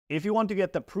If you want to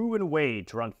get the proven way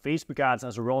to run Facebook ads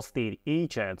as a real estate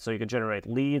agent so you can generate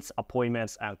leads,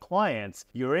 appointments, and clients,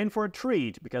 you're in for a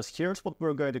treat because here's what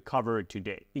we're going to cover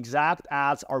today. Exact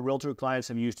ads our realtor clients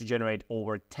have used to generate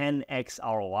over 10x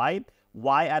ROI,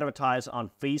 why advertise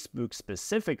on Facebook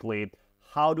specifically,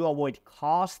 how to avoid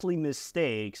costly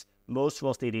mistakes most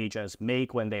real estate agents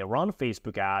make when they run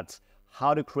Facebook ads,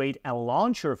 how to create and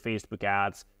launch your Facebook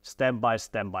ads step by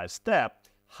step,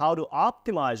 how to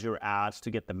optimize your ads to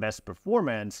get the best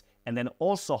performance, and then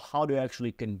also how to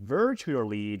actually convert your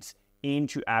leads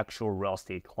into actual real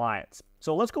estate clients.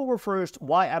 So let's go over first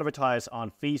why advertise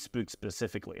on Facebook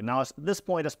specifically. Now, at this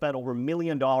point, I spent over $1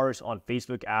 million on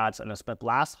Facebook ads, and I spent the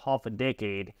last half a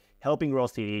decade helping real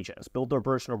estate agents build their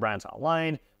personal brands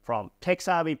online, from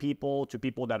tech-savvy people to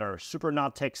people that are super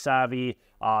not tech-savvy,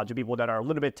 to people that are a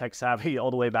little bit tech-savvy, all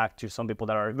the way back to some people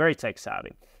that are very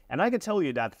tech-savvy. And I can tell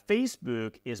you that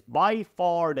Facebook is by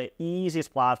far the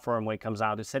easiest platform when it comes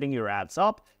down to setting your ads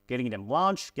up, getting them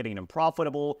launched, getting them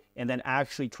profitable, and then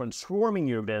actually transforming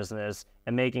your business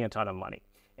and making a ton of money.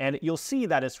 And you'll see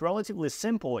that it's relatively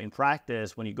simple in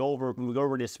practice when we go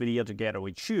over this video together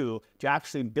with you to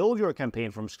actually build your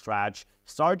campaign from scratch,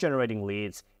 start generating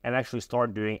leads, and actually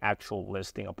start doing actual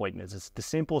listing appointments. It's the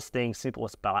simplest thing,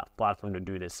 simplest platform to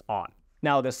do this on.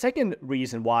 Now, the second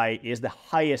reason why is the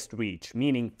highest reach,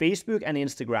 meaning Facebook and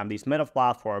Instagram, these meta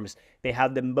platforms, they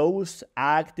have the most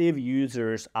active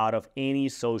users out of any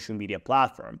social media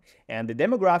platform. And the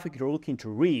demographic you're looking to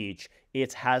reach,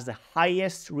 it has the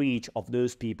highest reach of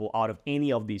those people out of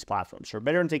any of these platforms. So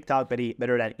better than TikTok,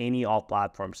 better than any of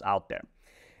platforms out there.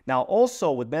 Now,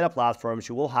 also with meta platforms,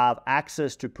 you will have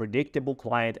access to predictable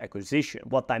client acquisition.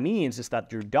 What that means is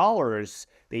that your dollars,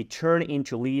 they turn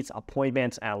into leads,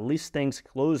 appointments, and listings,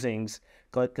 closings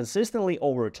consistently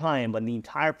over time, but the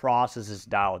entire process is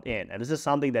dialed in. And this is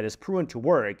something that is proven to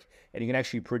work, and you can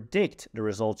actually predict the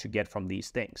results you get from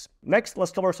these things. Next,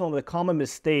 let's cover some of the common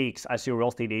mistakes I see real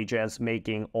estate agents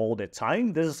making all the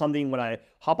time. This is something when I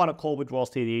hop on a call with real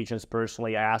estate agents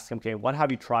personally, I ask them, okay, what have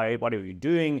you tried? What are you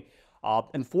doing?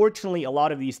 Unfortunately, a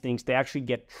lot of these things, they actually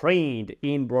get trained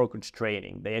in brokerage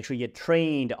training. They actually get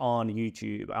trained on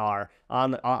YouTube or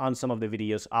on some of the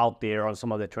videos out there, on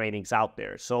some of the trainings out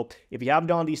there. So if you have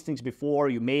done these things before,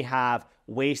 you may have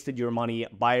wasted your money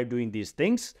by doing these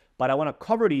things. But I want to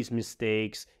cover these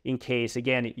mistakes in case,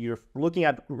 again, you're looking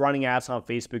at running ads on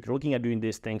Facebook, you're looking at doing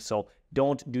these things. So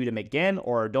don't do them again,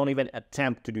 or don't even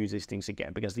attempt to do these things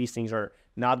again, because these things are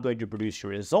not going to produce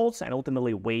your results and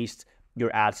ultimately waste your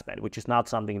ad spend, which is not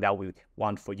something that we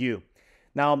want for you.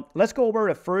 Now, let's go over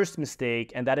the first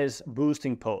mistake, and that is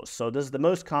boosting posts. So this is the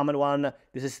most common one.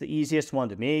 This is the easiest one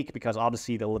to make because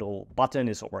obviously the little button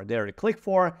is over there to click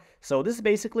for. So this is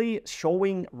basically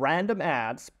showing random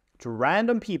ads to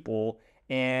random people,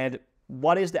 and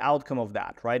what is the outcome of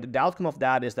that, right? The outcome of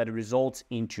that is that it results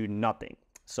into nothing.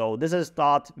 So this is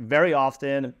thought very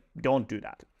often, don't do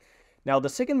that. Now, the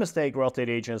second mistake real estate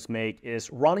agents make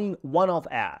is running one-off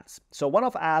ads. So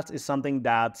one-off ads is something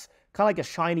that's kind of like a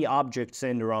shiny object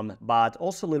syndrome, but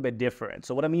also a little bit different.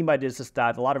 So what I mean by this is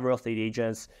that a lot of real estate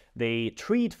agents, they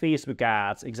treat Facebook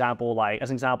ads, as an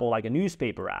example, like a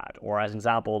newspaper ad, or as an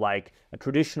example, like a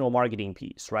traditional marketing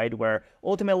piece, right? Where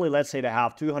ultimately, let's say they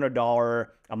have $200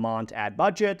 a month ad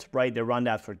budget, right? They run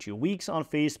that for 2 weeks on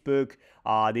Facebook.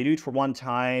 They do it for one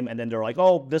time, and then they're like,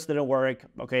 oh, this didn't work.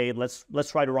 Okay, let's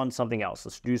try to run something else.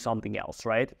 Let's do something else,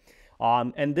 right?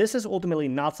 And this is ultimately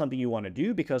not something you want to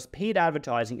do, because paid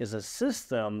advertising is a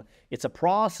system. It's a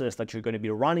process that you're going to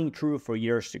be running through for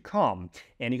years to come.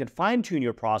 And you can fine tune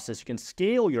your process. You can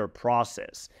scale your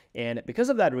process. And because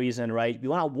of that reason, right, we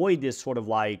want to avoid this sort of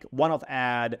like one-off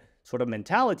ad sort of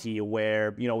mentality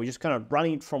where, we're just kind of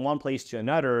running from one place to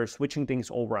another, switching things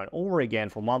over and over again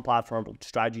from one platform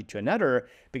strategy to another,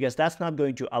 because that's not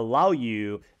going to allow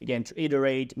you, again, to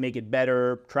iterate, make it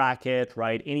better, track it,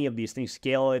 right? Any of these things,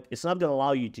 scale it. It's not going to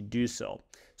allow you to do so.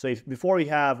 So if before you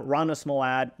have run a small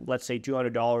ad, let's say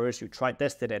 $200, you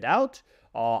tested it out,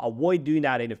 avoid doing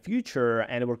that in the future.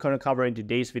 And we're going to cover in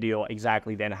today's video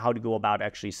exactly then how to go about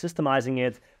actually systemizing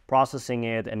it, processing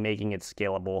it, and making it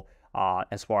scalable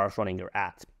as far as running your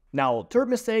ads. Now, third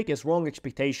mistake is wrong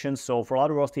expectations. So for a lot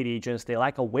of real estate agents, they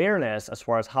lack awareness as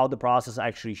far as how the process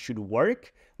actually should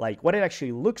work, like what it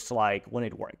actually looks like when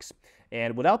it works.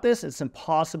 And without this, it's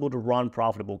impossible to run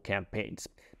profitable campaigns.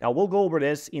 Now, we'll go over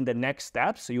this in the next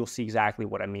step, so you'll see exactly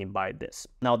what I mean by this.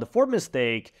 Now, the fourth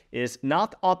mistake is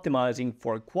not optimizing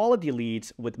for quality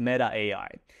leads with Meta AI.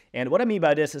 And what I mean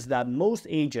by this is that most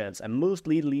agents and most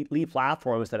lead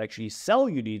platforms that actually sell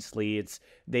you these leads,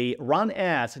 they run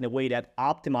ads in a way that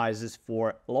optimizes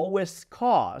for lowest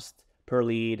cost per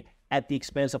lead at the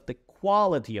expense of the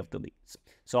quality of the leads.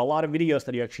 So a lot of videos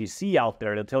that you actually see out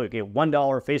there, they'll tell you, okay, $1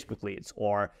 Facebook leads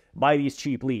or buy these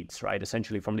cheap leads, right?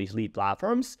 Essentially from these lead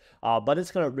platforms. But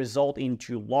it's going to result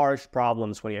into large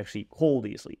problems when you actually call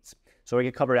these leads. So we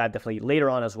can cover that definitely later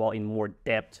on as well in more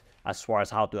depth as far as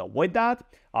how to avoid that,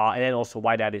 and then also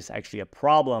why that is actually a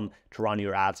problem to run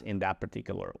your ads in that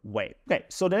particular way. Okay,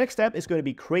 so the next step is going to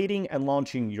be creating and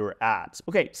launching your ads.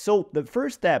 Okay, so the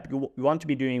first step you want to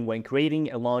be doing when creating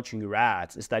and launching your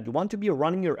ads is that you want to be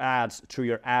running your ads through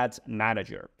your ads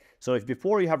manager. So if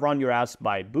before you have run your ads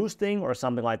by boosting or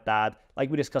something like that, like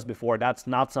we discussed before, that's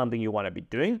not something you want to be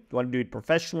doing. You want to do it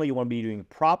professionally, you want to be doing it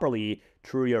properly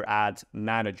through your ads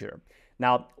manager.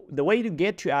 Now, the way to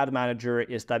get to Ad Manager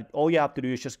is that all you have to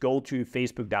do is just go to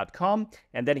facebook.com,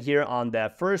 and then here on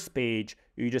the first page,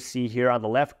 you just see here on the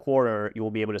left corner, you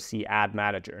will be able to see Ad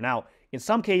Manager. Now, in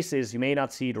some cases, you may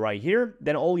not see it right here.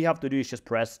 Then all you have to do is just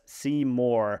press See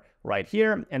More right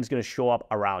here, and it's going to show up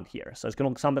around here. So it's going to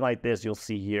look something like this. You'll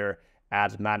see here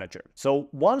Ads Manager. So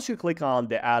once you click on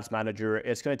the Ads Manager,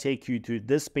 it's going to take you to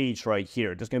this page right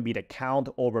here. There's going to be the account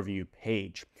overview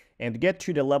page. And to get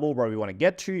to the level where we want to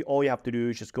get to, all you have to do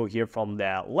is just go here from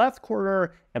the left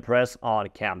corner and press on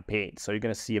campaign. So you're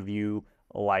going to see a view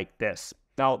like this.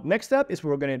 Now, next step is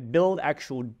we're going to build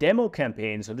actual demo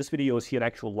campaigns. So this video is here an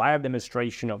actual live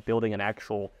demonstration of building an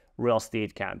actual real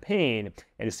estate campaign,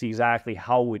 and you see exactly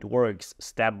how it works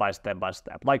step by step by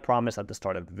step, like promised at the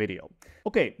start of the video.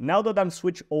 Okay, now that I'm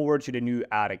switched over to the new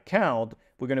ad account,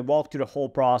 we're going to walk through the whole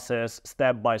process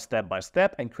step by step by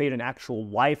step and create an actual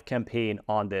live campaign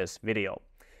on this video.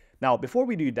 Now, before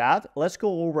we do that, let's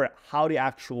go over how the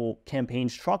actual campaign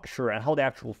structure and how the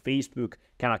actual Facebook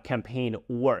kind of campaign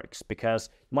works, because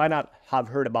you might not have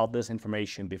heard about this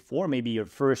information before, maybe your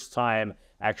first time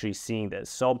actually seeing this.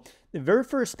 So the very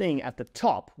first thing at the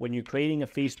top when you're creating a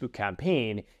Facebook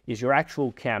campaign is your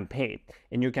actual campaign.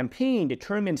 And your campaign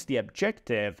determines the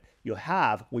objective you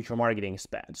have with your marketing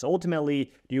spend. So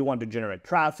ultimately, do you want to generate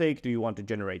traffic? Do you want to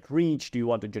generate reach? Do you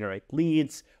want to generate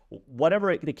leads?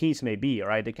 Whatever the case may be,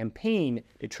 right? The campaign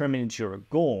determines your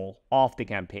goal of the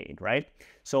campaign, right?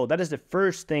 So that is the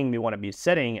first thing we want to be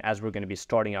setting as we're going to be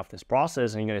starting off this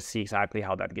process, and you're going to see exactly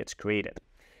how that gets created.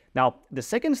 Now, the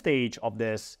second stage of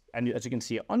this, and as you can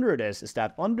see under this, is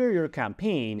that under your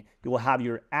campaign, you will have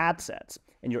your ad sets.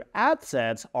 And your ad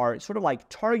sets are sort of like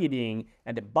targeting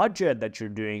and the budget that you're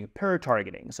doing per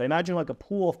targeting. So imagine like a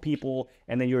pool of people,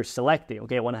 and then you're selecting,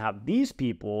 okay, I want to have these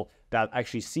people that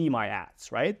actually see my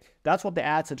ads, right? That's what the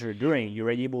ad sets are doing. You're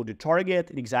able to target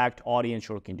the exact audience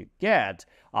you're looking to get,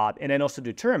 and then also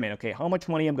determine, okay, how much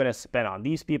money I'm going to spend on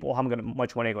these people, how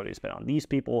much money I'm going to spend on these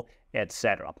people,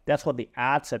 etc. That's what the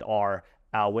ad sets are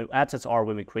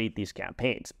when we create these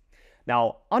campaigns.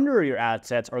 Now, under your ad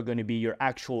sets are going to be your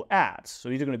actual ads. So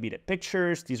these are going to be the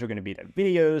pictures, these are going to be the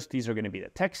videos, these are going to be the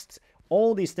texts,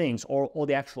 all these things, or all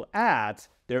the actual ads,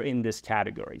 they're in this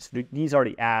category. So these are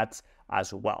the ads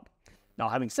as well. Now,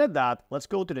 having said that, let's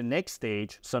go to the next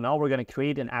stage. So now we're going to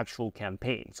create an actual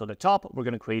campaign. So at the top, we're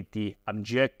going to create the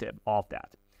objective of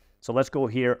that. So let's go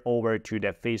here over to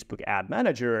the Facebook Ad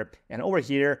Manager, and over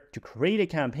here to create a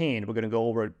campaign, we're going to go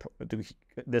over to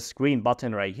this green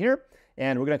button right here,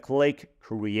 and we're going to click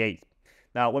Create.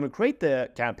 Now, when we create the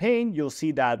campaign, you'll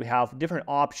see that we have different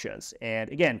options. And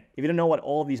again, if you don't know what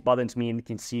all of these buttons mean, it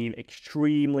can seem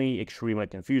extremely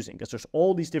confusing because there's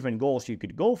all these different goals you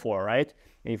could go for, right?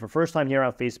 And if you're first time here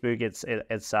on Facebook,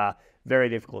 it's very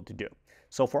difficult to do.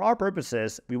 So for our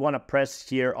purposes, we want to press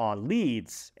here on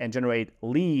leads and generate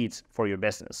leads for your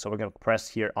business. So we're going to press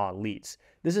here on leads.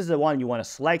 This is the one you want to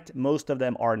select. Most of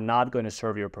them are not going to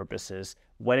serve your purposes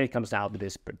when it comes down to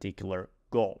this particular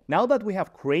goal. Now that we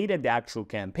have created the actual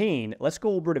campaign, let's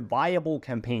go over the viable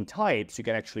campaign types you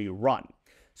can actually run.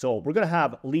 So we're going to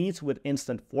have leads with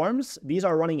instant forms. These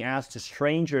are running ads to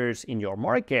strangers in your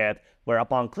market, where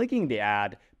upon clicking the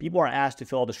ad, people are asked to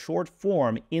fill out a short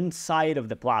form inside of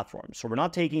the platform. So we're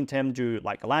not taking them to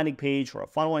like a landing page or a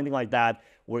funnel or anything like that.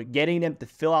 We're getting them to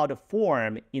fill out a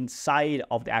form inside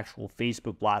of the actual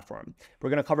Facebook platform. We're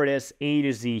going to cover this A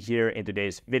to Z here in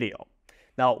today's video.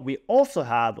 Now, we also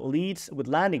have leads with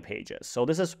landing pages. So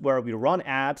this is where we run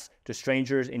ads to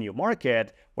strangers in your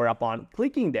market, where upon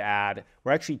clicking the ad,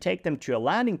 we actually take them to a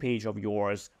landing page of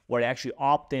yours where they actually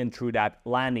opt in through that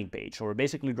landing page. So we're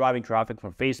basically driving traffic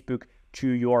from Facebook to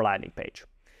your landing page.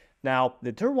 Now,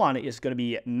 the third one is going to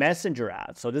be messenger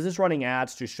ads. So this is running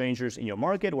ads to strangers in your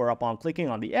market, where upon clicking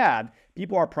on the ad,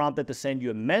 people are prompted to send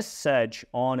you a message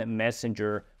on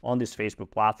Messenger on this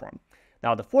Facebook platform.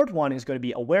 Now, the fourth one is going to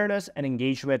be awareness and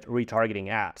engagement retargeting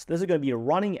ads. This is going to be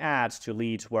running ads to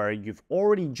leads where you've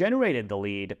already generated the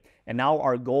lead, and now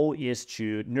our goal is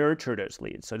to nurture those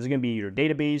leads. So this is going to be your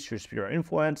database, your sphere of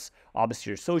influence,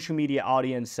 obviously your social media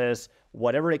audiences,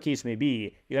 whatever the case may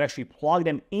be. You can actually plug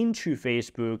them into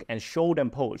Facebook and show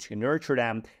them posts. You can nurture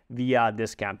them via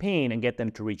this campaign and get them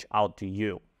to reach out to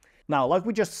you. Now, like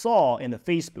we just saw in the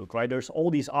Facebook, right? There's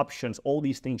all these options, all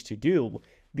these things to do.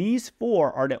 These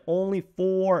four are the only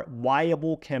four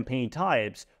viable campaign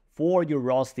types for your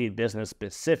real estate business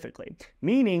specifically.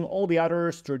 Meaning all the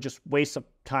others are just waste of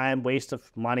time, waste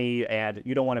of money, and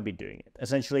you don't want to be doing it.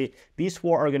 Essentially, these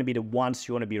four are going to be the ones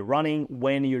you want to be running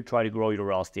when you're trying to grow your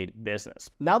real estate business.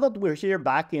 Now that we're here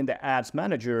back in the Ads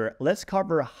Manager, let's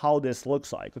cover how this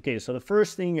looks like. Okay, so the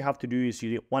first thing you have to do is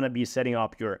you want to be setting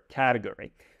up your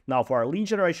category. Now, for our lead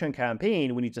generation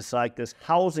campaign, we need to select this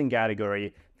housing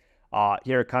category.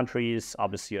 Here, countries,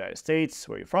 obviously United States,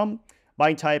 where you're from.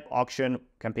 Buying type, auction,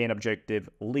 campaign objective,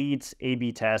 leads,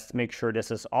 A/B test, make sure this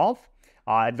is off.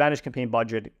 Advantage campaign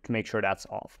budget, to make sure that's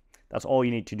off. That's all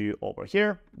you need to do over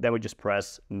here. Then we just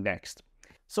press next.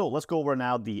 So let's go over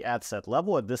now the ad set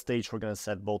level. At this stage, we're going to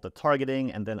set both the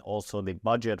targeting and then also the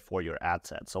budget for your ad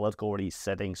set. So let's go over these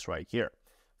settings right here.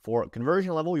 For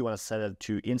conversion level, you want to set it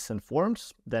to instant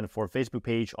forms. Then for Facebook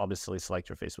page, obviously select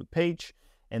your Facebook page.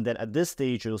 And then at this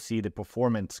stage, you'll see the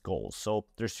performance goals. So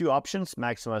there's two options: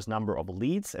 maximize number of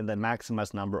leads and then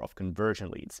maximize number of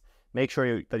conversion leads. Make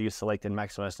sure that you select and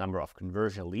maximize number of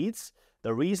conversion leads.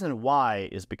 The reason why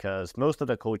is because most of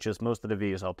the coaches, most of the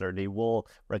videos out there, they will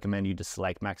recommend you to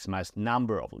select maximize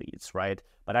number of leads, right?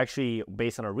 But actually,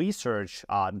 based on our research,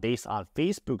 based on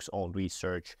Facebook's own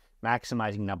research,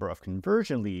 maximizing number of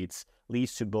conversion leads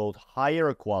leads to both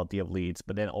higher quality of leads,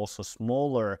 but then also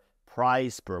smaller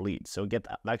price per lead. So get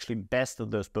actually best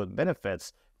of those both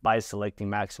benefits by selecting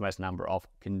maximize number of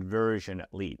conversion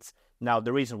leads. Now,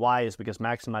 the reason why is because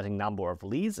maximizing number of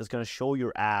leads is going to show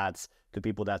your ads to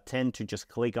people that tend to just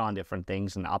click on different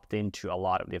things and opt into a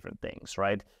lot of different things,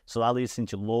 right? So that leads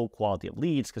into low quality of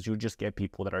leads because you just get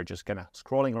people that are just kind of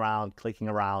scrolling around, clicking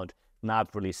around,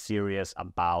 not really serious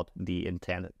about the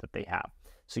intent that they have.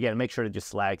 So again, make sure to just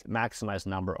select maximize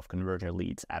number of conversion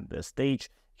leads at this stage.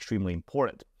 Extremely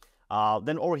important.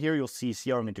 Then over here, you'll see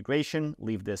CRM integration,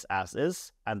 leave this as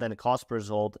is. And then cost per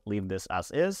result, leave this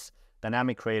as is.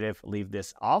 Dynamic creative, leave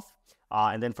this off.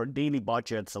 And then for daily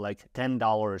budget, select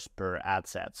 $10 per ad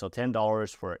set. So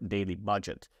 $10 for daily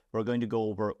budget. We're going to go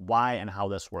over why and how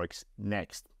this works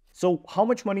next. So how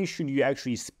much money should you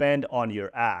actually spend on your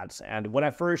ads? And when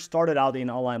I first started out in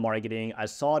online marketing, I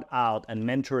sought out and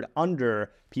mentored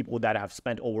under people that have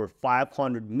spent over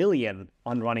 500 million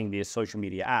on running these social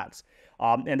media ads.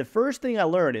 And the first thing I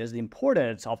learned is the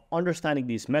importance of understanding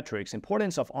these metrics,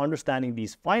 importance of understanding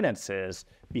these finances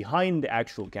behind the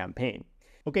actual campaign.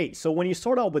 Okay, so when you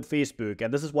start out with Facebook,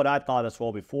 and this is what I thought as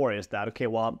well before, is that, okay,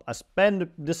 well, I spend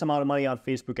this amount of money on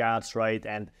Facebook ads, right?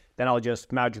 And then I'll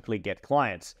just magically get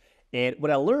clients. And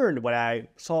what I learned when I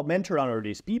saw mentor under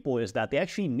these people is that they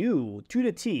actually knew to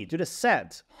the T, to the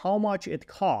cent, how much it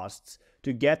costs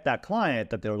to get that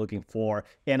client that they're looking for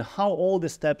and how all the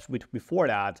steps before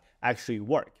that actually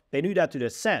work. They knew that to the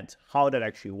cent, how that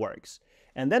actually works.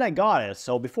 And then I got it.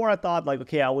 So before I thought like,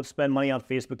 okay, I would spend money on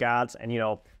Facebook ads and,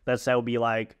 let's say I would be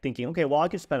like thinking, okay, well, I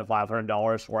could spend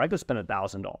 $500 or I could spend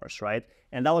 $1,000, right?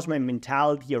 And that was my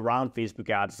mentality around Facebook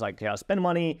ads. It's like, okay, I'll spend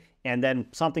money and then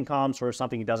something comes or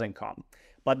something doesn't come.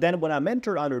 But then when I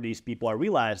mentored under these people, I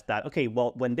realized that, okay,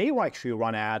 well, when they actually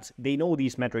run ads, they know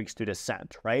these metrics to the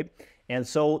cent, right? And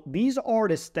so these are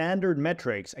the standard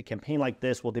metrics a campaign like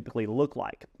this will typically look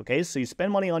like, okay? So you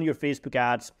spend money on your Facebook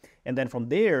ads, and then from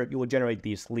there, you will generate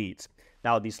these leads.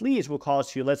 Now, these leads will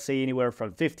cost you, let's say, anywhere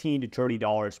from $15 to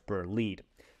 $30 per lead.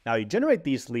 Now, you generate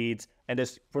these leads, and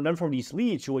from these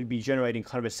leads, you will be generating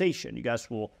conversation. You guys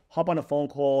will hop on a phone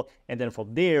call, and then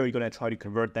from there, you're going to try to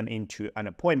convert them into an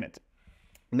appointment.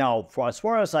 Now, as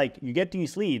far as like you get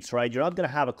these leads, right, you're not going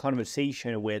to have a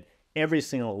conversation with every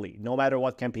single lead, no matter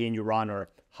what campaign you run or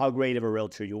how great of a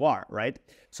realtor you are, right?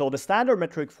 So the standard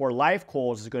metric for live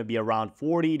calls is going to be around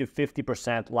 40 to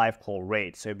 50% live call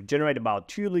rate. So if you generate about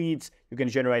 2 leads, you can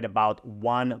generate about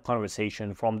 1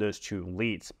 conversation from those 2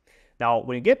 leads. Now,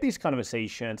 when you get these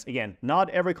conversations, again, not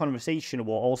every conversation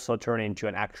will also turn into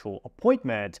an actual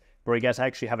appointment where you guys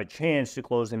actually have a chance to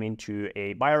close them into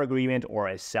a buyer agreement or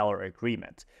a seller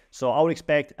agreement. So I would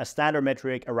expect a standard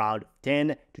metric around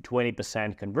 10 to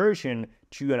 20% conversion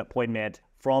to an appointment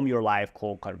from your live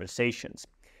call conversations.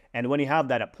 And when you have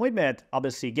that appointment,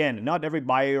 obviously, again, not every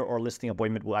buyer or listing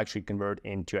appointment will actually convert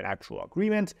into an actual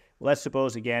agreement. Let's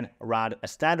suppose, again, around a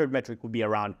standard metric would be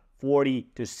around 40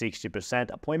 to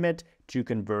 60% appointment to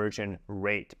conversion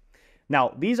rate.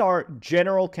 Now, these are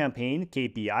general campaign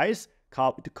KPIs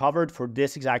covered for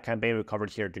this exact campaign we covered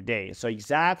here today. So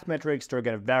exact metrics, they're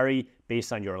going to vary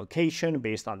based on your location,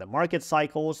 based on the market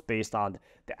cycles, based on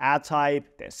the ad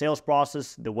type, the sales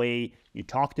process, the way you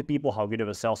talk to people, how good of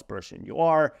a salesperson you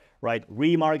are, right?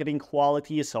 Remarketing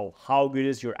quality, so how good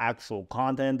is your actual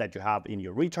content that you have in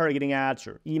your retargeting ads,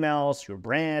 your emails, your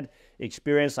brand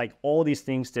experience, like all these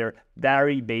things, they're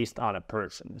vary based on a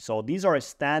person. So these are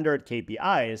standard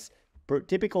KPIs.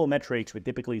 Typical metrics we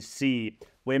typically see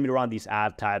when we run these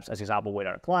ad types, as example with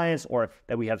our clients, or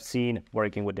that we have seen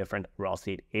working with different real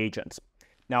estate agents.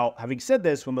 Now, having said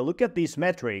this, when we look at these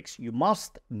metrics, you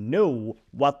must know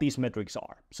what these metrics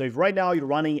are. So if right now you're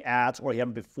running ads or you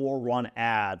haven't before run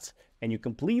ads and you're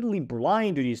completely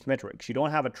blind to these metrics, you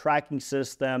don't have a tracking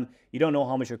system, you don't know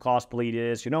how much your cost per lead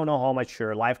is, you don't know how much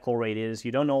your live call rate is,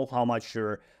 you don't know how much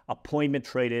your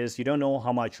appointment rate is, you don't know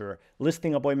how much your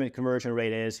listing appointment conversion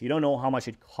rate is, you don't know how much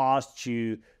it costs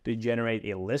you to generate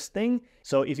a listing.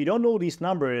 So if you don't know these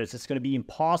numbers, it's going to be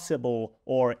impossible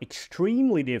or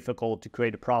extremely difficult to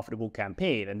create a profitable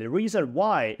campaign. And the reason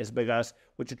why is because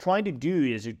what you're trying to do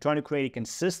is you're trying to create a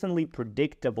consistently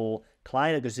predictable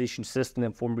client acquisition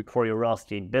system for your real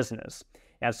estate business.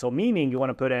 And so meaning you want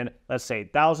to put in, let's say,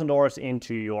 $1,000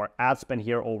 into your ad spend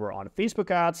here over on Facebook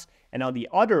ads. And on the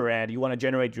other end, you want to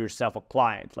generate yourself a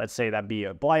client. Let's say that be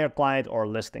a buyer client or a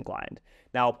listing client.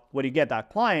 Now, when you get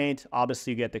that client,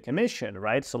 obviously you get the commission,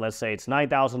 right? So let's say it's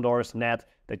 $9,000 net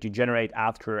that you generate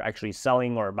after actually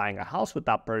selling or buying a house with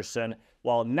that person.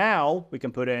 Well, now we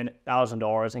can put in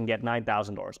 $1,000 and get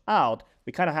 $9,000 out.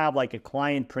 We kind of have like a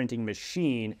client printing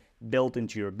machine built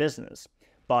into your business.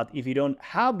 But if you don't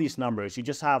have these numbers, you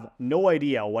just have no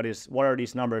idea what are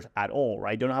these numbers at all,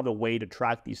 right? You don't have a way to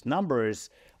track these numbers.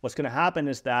 What's going to happen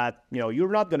is that,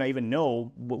 you're not going to even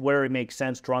know where it makes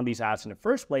sense to run these ads in the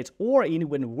first place, or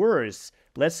even worse,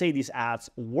 let's say these ads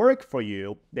work for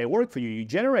you, you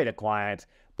generate a client,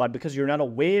 but because you're not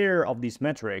aware of these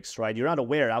metrics, right? You're not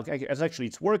aware,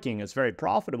 it's working, it's very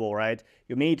profitable, right?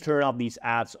 You may turn off these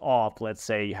ads off, let's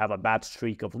say you have a bad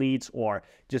streak of leads or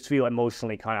just feel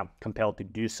emotionally kind of compelled to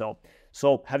do so.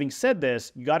 So having said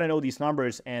this, you got to know these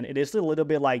numbers, and it is a little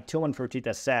bit like Tillman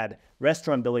Fertitta said,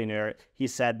 restaurant billionaire. He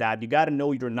said that you got to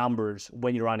know your numbers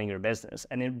when you're running your business.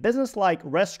 And in business like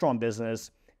restaurant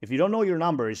business, if you don't know your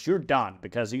numbers, you're done,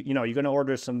 because you're going to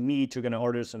order some meat, you're going to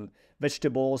order some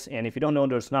vegetables, and if you don't know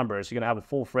those numbers, you're going to have a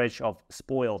full fridge of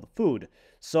spoiled food.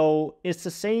 So it's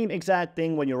the same exact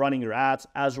thing when you're running your ads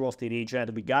as a real estate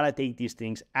agent. We got to take these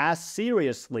things as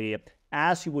seriously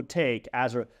as you would take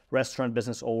as a restaurant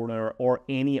business owner or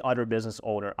any other business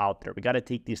owner out there. We got to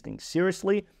take these things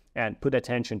seriously and put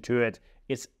attention to it.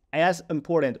 It's as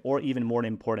important or even more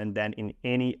important than in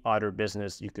any other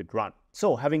business you could run.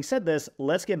 So having said this,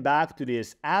 let's get back to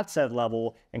this ad set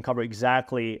level and cover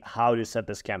exactly how to set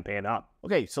this campaign up.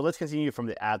 Okay, so let's continue from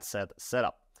the ad set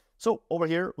setup. So over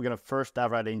here, we're going to first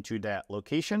dive right into that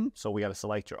location. So we got to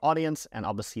select your audience and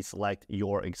obviously select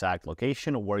your exact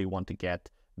location where you want to get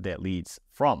the leads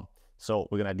from. So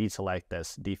we're going to deselect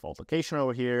this default location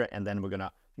over here, and then we're going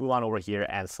to move on over here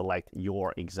and select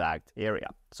your exact area.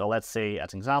 So let's say,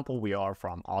 as an example, we are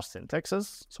from Austin,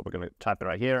 Texas. So we're going to type it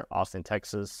right here, Austin,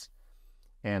 Texas,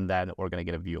 and then we're going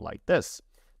to get a view like this.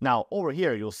 Now over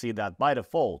here, you'll see that by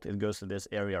default, it goes to this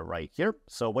area right here.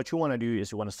 So what you want to do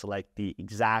is you want to select the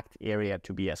exact area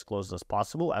to be as close as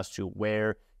possible as to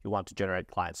where you want to generate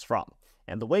clients from.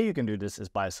 And the way you can do this is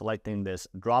by selecting this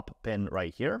drop pin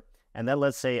right here. And then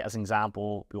let's say, as an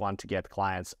example, we want to get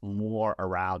clients more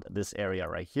around this area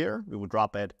right here. We would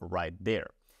drop it right there.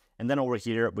 And then over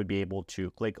here, we'd be able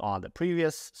to click on the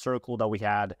previous circle that we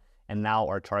had. And now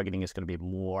our targeting is going to be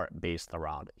more based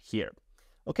around here.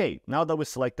 Okay, now that we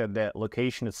selected the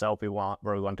location itself, where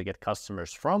we want to get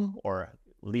customers from or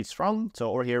leads from.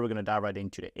 So over here, we're going to dive right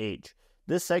into the age.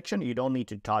 This section you don't need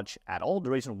to touch at all.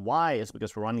 The reason why is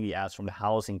because we're running the ads from the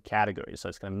housing category. So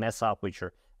it's going to mess up with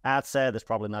your ad set. It's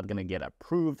probably not going to get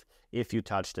approved if you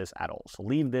touch this at all. So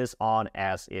leave this on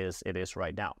as is it is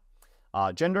right now.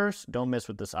 Genders, don't mess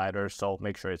with this either. So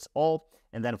make sure it's all.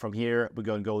 And then from here, we're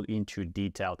going to go into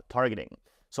detailed targeting.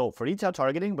 So for detailed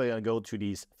targeting, we're going to go to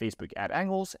these Facebook ad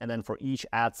angles. And then for each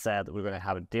ad set, we're going to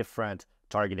have a different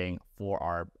targeting for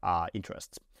our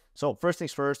interests. So first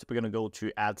things first, we're going to go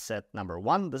to ad set number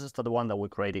 1. This is the one that we're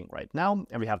creating right now.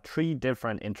 And we have 3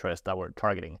 different interests that we're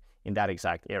targeting in that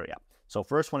exact area. So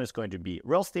first one is going to be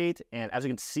real estate. And as you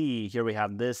can see here, we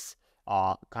have this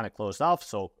kind of closed off.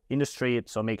 So industry,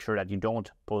 so make sure that you don't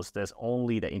post this,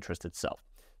 only the interest itself.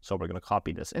 So we're going to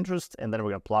copy this interest, and then we're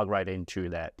going to plug right into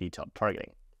that detailed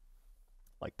targeting.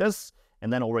 like this.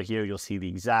 And then over here, you'll see the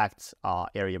exact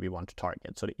area we want to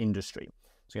target, so the industry.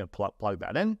 So you're going to plug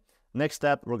that in. Next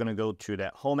step, we're going to go to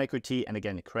the home equity, and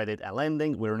again, credit and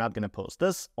lending. We're not going to post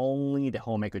this, only the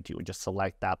home equity. We just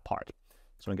select that part.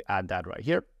 So we're going to add that right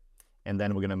here. And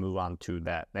then we're going to move on to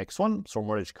that next one, so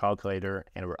mortgage calculator,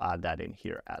 and we'll add that in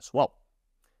here as well.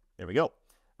 There we go.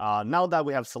 Now that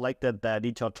we have selected the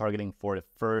detailed targeting for the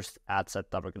first ad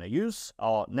set that we're going to use,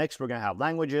 next we're going to have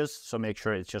languages. So make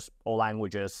sure it's just all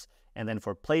languages. And then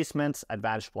for placements,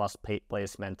 Advantage Plus paid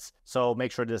placements. So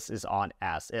make sure this is on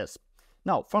as is.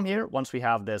 Now, from here, once we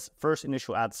have this first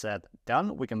initial ad set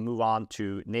done, we can move on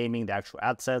to naming the actual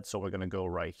ad set. So we're going to go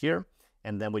right here.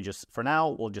 And then for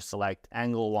now, we'll just select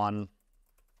angle 1,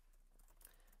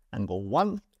 and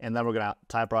then we're going to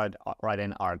type right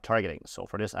in our targeting. So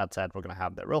for this ad set, we're going to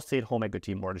have the real estate home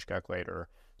equity mortgage calculator.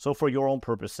 So for your own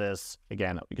purposes,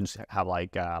 again, you can just have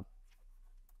like a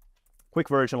quick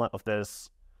version of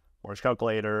this, mortgage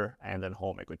calculator, and then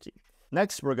home equity.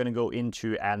 Next, we're going to go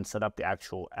into and set up the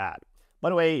actual ad. By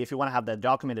the way, if you want to have the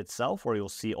document itself where you'll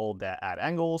see all the ad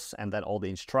angles and then all the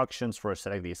instructions for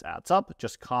setting these ads up,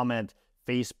 just comment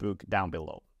Facebook down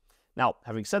below. Now,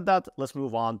 having said that, let's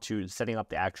move on to setting up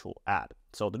the actual ad.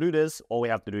 So to do this, all we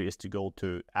have to do is to go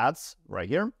to ads right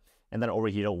here. And then over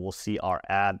here, we'll see our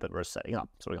ad that we're setting up.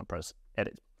 So we're going to press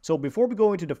edit. So before we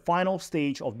go into the final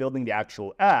stage of building the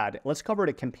actual ad, let's cover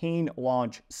the campaign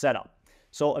launch setup.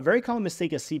 So a very common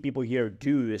mistake I see people here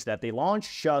do is that they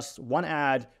launch just one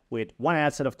ad with one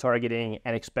ad set of targeting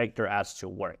and expect their ads to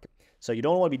work. So you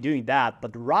don't want to be doing that,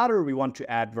 but rather we want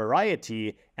to add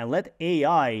variety and let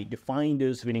AI define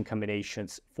those winning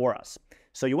combinations for us.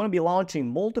 So you want to be launching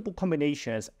multiple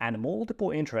combinations and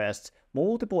multiple interests,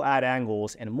 multiple ad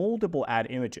angles, and multiple ad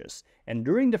images. And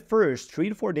during the first 3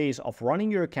 to 4 days of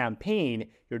running your campaign,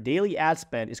 your daily ad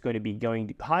spend is going to be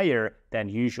going higher than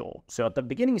usual. So at the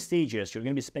beginning stages, you're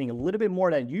going to be spending a little bit more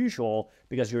than usual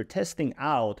because you're testing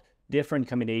out different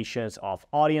combinations of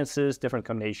audiences, different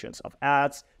combinations of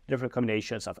ads, different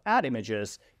combinations of ad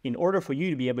images in order for you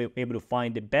to be able to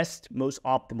find the best, most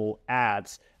optimal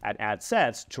ads and ad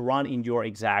sets to run in your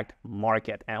exact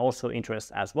market and also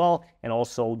interests as well, and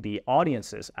also the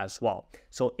audiences as well.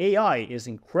 So AI is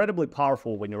incredibly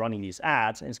powerful when you're running these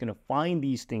ads, and it's going to find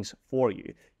these things for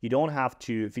you. You don't have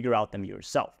to figure out them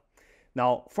yourself.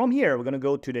 Now, from here, we're going to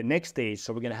go to the next stage.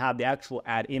 So we're going to have the actual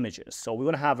ad images. So we're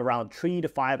going to have around 3 to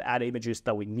 5 ad images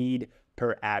that we need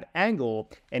per ad angle.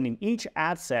 And in each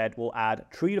ad set, we'll add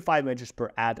 3 to 5 images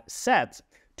per ad set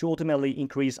to ultimately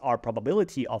increase our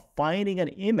probability of finding an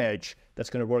image that's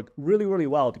going to work really, really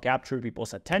well to capture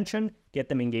people's attention, get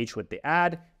them engaged with the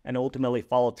ad, and ultimately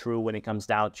follow through when it comes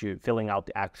down to filling out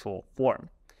the actual form.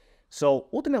 So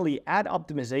ultimately, ad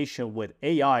optimization with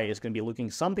AI is going to be looking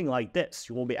something like this.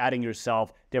 You will be adding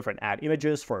yourself different ad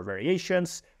images for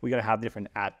variations. We're going to have different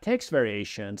ad text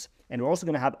variations, and we're also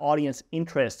going to have audience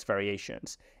interest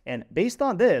variations. And based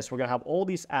on this, we're going to have all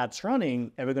these ads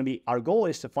running, and our goal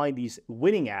is to find these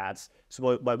winning ads.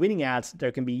 So by winning ads,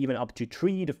 there can be even up to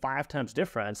 3 to 5 times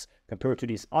difference compared to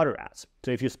these other ads.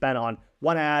 So if you spend on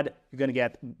one ad, you're going to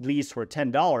get leads for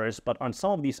 $10, but on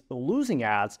some of these losing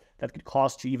ads, that could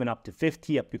cost you even up to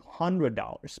 $50, up to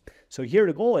 $100. So here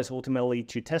the goal is ultimately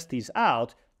to test these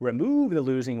out, remove the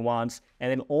losing ones, and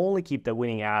then only keep the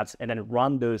winning ads and then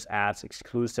run those ads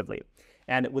exclusively.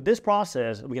 And with this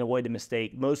process, we can avoid the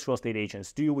mistake most real estate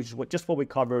agents do, which is just what we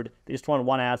covered. They just run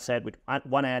one ad set with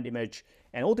one ad image.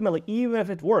 And ultimately, even if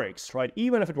it works, right?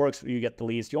 Even if it works, you get the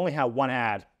leads, you only have one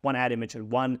ad image,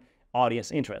 and one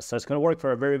audience interest. So it's going to work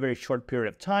for a very, very short period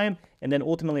of time. And then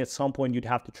ultimately, at some point, you'd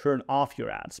have to turn off your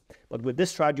ads. But with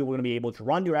this strategy, we're going to be able to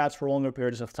run your ads for longer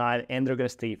periods of time, and they're going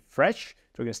to stay fresh,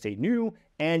 they're going to stay new,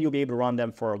 and you'll be able to run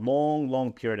them for a long,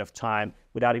 long period of time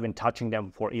without even touching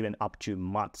them for even up to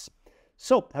months.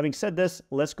 So having said this,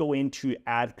 let's go into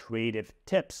ad creative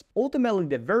tips. Ultimately,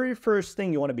 the very first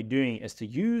thing you want to be doing is to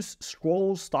use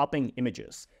scroll stopping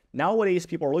images. Nowadays,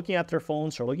 people are looking at their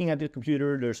phones or looking at their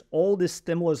computer. There's all this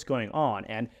stimulus going on.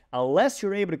 And unless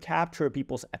you're able to capture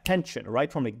people's attention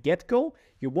right from the get-go,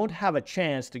 you won't have a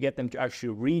chance to get them to actually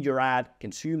read your ad,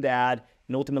 consume the ad,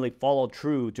 and ultimately follow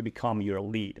through to become your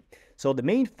lead. So the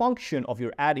main function of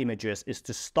your ad images is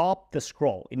to stop the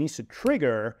scroll. It needs to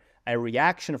trigger a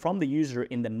reaction from the user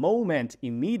in the moment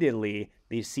immediately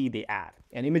they see the ad.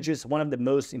 And images is one of the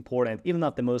most important, even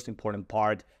not the most important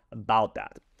part about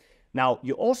that. Now,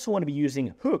 you also want to be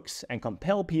using hooks and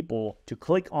compel people to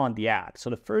click on the ad.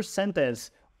 So the first sentence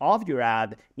of your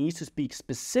ad needs to speak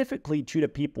specifically to the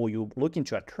people you're looking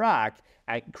to attract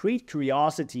and create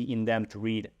curiosity in them to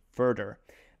read further.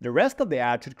 The rest of the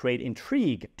ad should create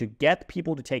intrigue to get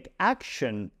people to take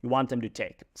action you want them to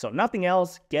take. So nothing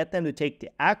else, get them to take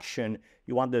the action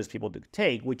you want those people to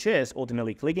take, which is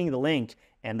ultimately clicking the link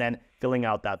and then filling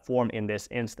out that form in this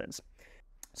instance.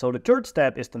 So the third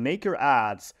step is to make your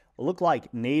ads look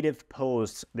like native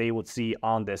posts they would see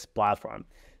on this platform.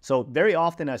 So very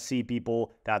often I see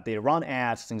people that they run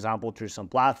ads, for example, through some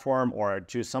platform or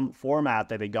to some format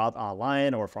that they got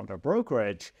online or from their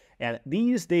brokerage. And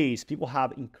these days, people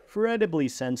have incredibly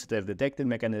sensitive detection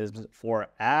mechanisms for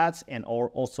ads and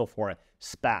also for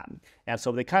spam. And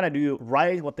so they kind of do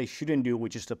right what they shouldn't do,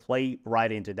 which is to play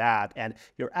right into that. And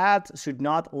your ads should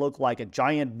not look like a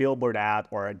giant billboard ad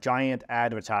or a giant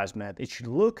advertisement. It should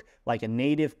look like a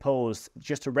native post,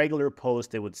 just a regular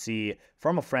post they would see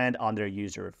from a friend on their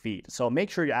user feed. So make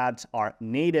sure your ads are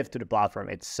native to the platform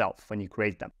itself when you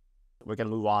create them. We're going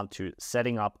to move on to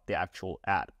setting up the actual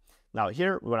ad. Now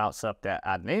here, we're going to set up the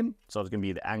ad name. So it's going to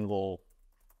be the angle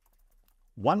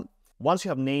 1. Once you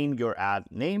have named your ad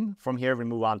name, from here we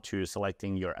move on to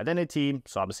selecting your identity.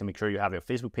 So obviously make sure you have your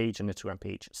Facebook page and Instagram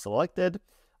page selected.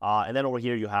 And then over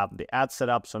here you have the ad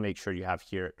setup. So make sure you have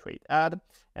here create ad.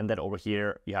 And then over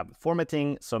here you have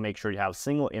formatting. So make sure you have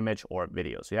single image or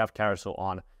video. So you have carousel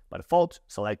on by default,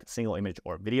 select single image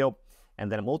or video.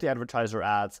 And then multi-advertiser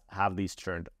ads, have these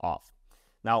turned off.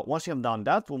 Now, once you have done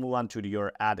that, we'll move on to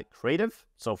your ad creative.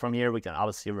 So from here, we can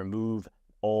obviously remove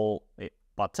all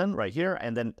button right here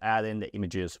and then add in the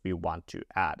images we want to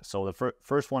add. So the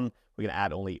first one, we're going to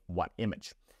add only one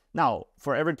image. Now,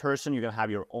 for every person, you're going to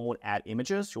have your own ad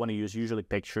images. You want to use usually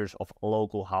pictures of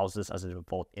local houses as a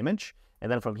default image.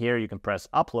 And then from here, you can press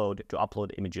upload to upload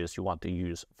the images you want to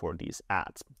use for these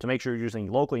ads. To make sure you're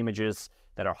using local images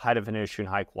that are high definition,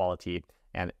 high quality,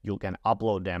 and you can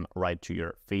upload them right to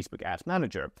your Facebook Ads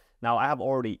Manager. Now, I have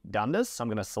already done this. So I'm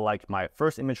going to select my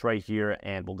first image right here,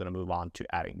 and we're going to move on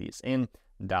to adding these in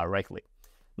directly.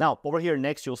 Now, over here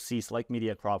next, you'll see select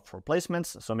media crop for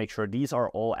placements. So make sure these are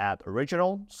all at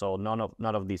original. So none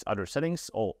of these other settings,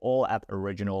 all at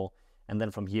original. And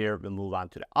then from here, we'll move on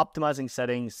to the optimizing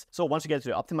settings. So once you get to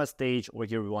the optimize stage, over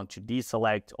here, we want to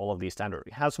deselect all of these standard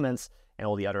enhancements and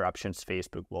all the other options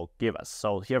Facebook will give us.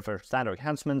 So here for standard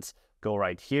enhancements, go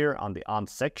right here on the on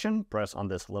section, press on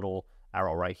this little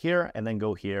arrow right here, and then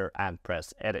go here and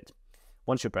press edit.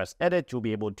 Once you press edit, you'll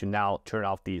be able to now turn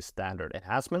off these standard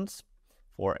enhancements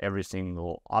for every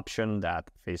single option that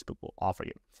Facebook will offer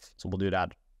you. So we'll do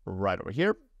that right over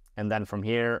here. And then from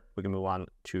here, we can move on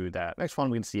to the next one.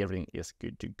 We can see everything is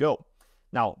good to go.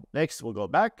 Now, next we'll go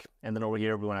back, and then over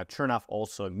here, we want to turn off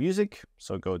also music.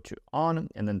 So go to on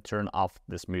and then turn off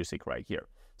this music right here.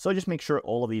 So just make sure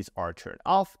all of these are turned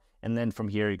off. And then from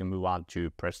here, you can move on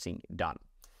to pressing done.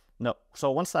 No,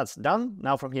 so once that's done,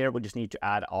 now from here, we just need to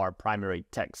add our primary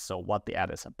text. So what the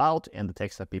ad is about and the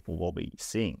text that people will be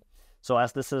seeing. So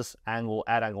as this is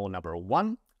ad angle number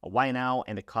 1, a why now,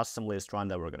 and the custom list run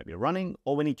that we're going to be running,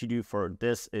 all we need to do for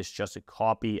this is just to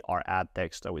copy our ad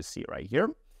text that we see right here.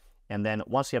 And then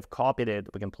once you have copied it,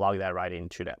 we can plug that right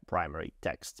into the primary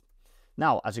text.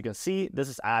 Now, as you can see,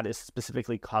 this ad is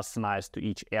specifically customized to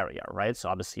each area, right? So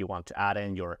obviously you want to add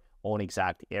in your own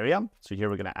exact area. So here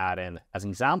we're going to add in, as an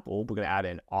example, we're going to add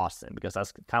in Austin because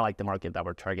that's kind of like the market that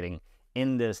we're targeting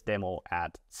in this demo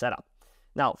ad setup.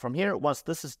 Now, from here, once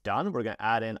this is done, we're going to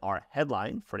add in our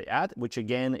headline for the ad, which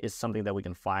again is something that we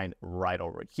can find right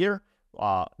over here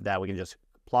that we can just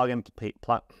plug and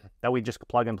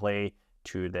play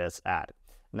to this ad.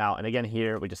 Now, and again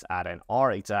here, we just add in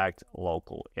our exact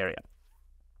local area.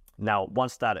 Now,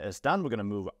 once that is done, we're going to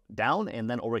move down, and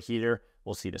then over here,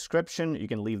 we'll see description. You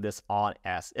can leave this on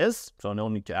as is, so no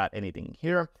need to add anything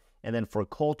here. And then for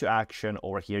call to action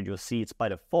over here, you'll see it's by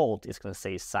default, it's going to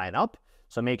say sign up.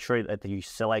 So make sure that you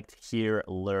select here,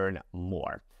 learn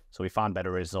more. So we found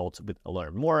better results with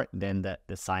learn more than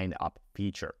the sign up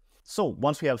feature. So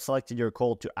once we have selected your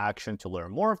call to action to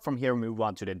learn more, from here, we move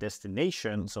on to the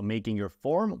destination. So making your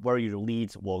form where your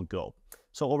leads will go.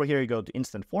 So over here, you go to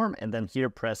instant form, and then here,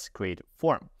 press create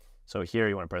form. So here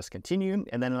you want to press continue,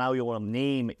 and then now you want to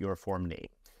name your form name.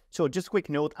 So just a quick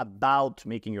note about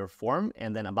making your form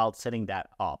and then about setting that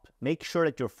up. Make sure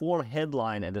that your form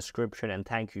headline and description and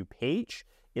thank you page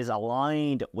is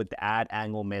aligned with the ad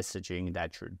angle messaging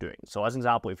that you're doing. So as an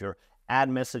example, if your ad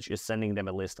message is sending them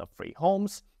a list of free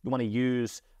homes, you want to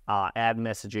use ad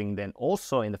messaging then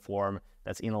also in the form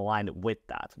that's in line with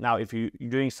that. Now, if you're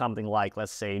doing something like,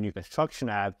 let's say, a new construction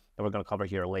ad that we're going to cover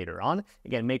here later on,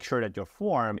 again, make sure that your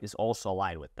form is also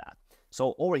aligned with that.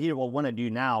 So over here, what we want to do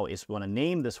now is we want to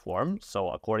name this form. So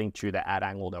according to the ad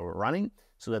angle that we're running.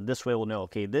 so that this way we'll know,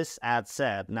 okay, this ad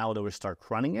set, now that we start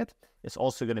running it, it's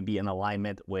also going to be in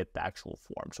alignment with the actual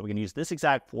form. So we can use this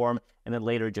exact form and then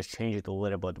later just change it a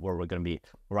little bit where we're going to be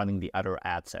running the other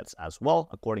ad sets as well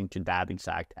according to that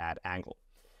exact ad angle.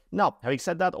 Now, having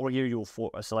said that, over here you'll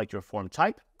select your form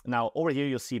type. Now over here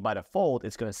you'll see by default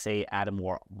it's going to say add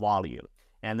more volume.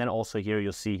 And then also here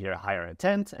you'll see here higher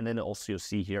intent, and then also you'll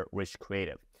see here rich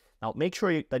creative. Now make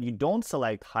sure that you don't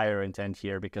select higher intent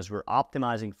here because we're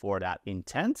optimizing for that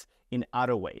intent in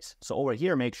other ways. So over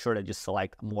here, make sure that you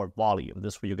select more volume.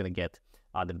 This is where you're going to get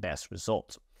the best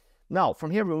results. Now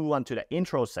from here we move on to the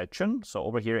intro section. So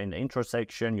over here in the intro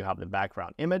section you have the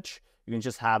background image. You can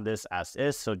just have this as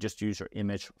is, so just use your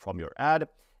image from your ad.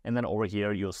 And then over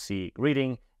here you'll see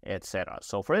greeting, etc.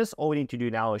 So for this, all we need to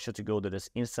do now is just to go to this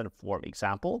instant form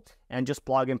example and just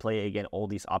plug and play again all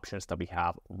these options that we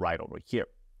have right over here.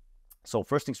 So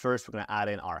first things first, we're going to add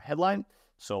in our headline.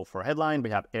 So for headline, we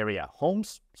have area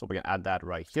homes. So we can add that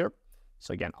right here.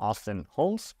 So again, Austin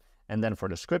homes. And then for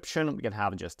description, we can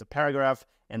have just a paragraph.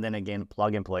 And then again,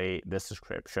 plug and play this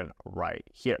description right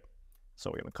here.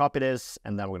 So we're going to copy this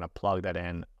and then we're going to plug that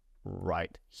in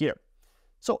right here.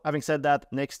 So having said that,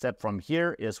 next step from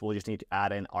here is we'll just need to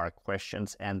add in our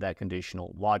questions and that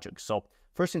conditional logic. So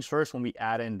first things first, when we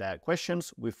add in the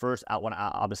questions, we first want to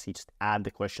obviously just add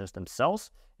the questions themselves.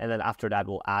 And then after that,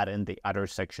 we'll add in the other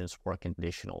sections for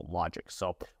conditional logic.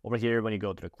 So over here, when you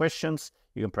go to the questions,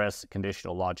 you can press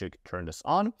conditional logic, turn this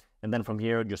on. And then from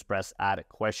here, just press add a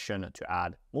question to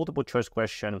add multiple choice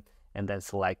question, and then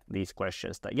select these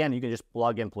questions. Again, you can just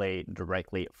plug and play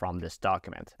directly from this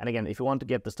document. And again, if you want to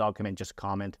get this document, just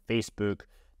comment Facebook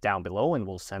down below and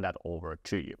we'll send that over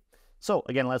to you. So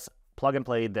again, let's plug and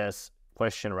play this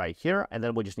question right here. And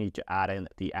then we just need to add in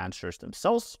the answers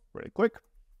themselves really quick.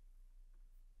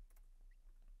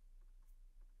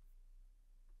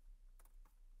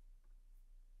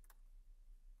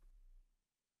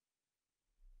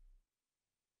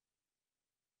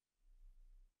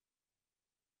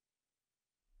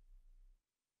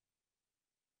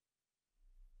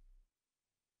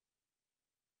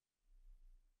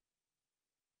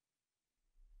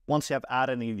 Once you have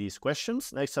added any of these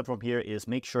questions, next step from here is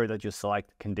make sure that you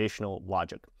select conditional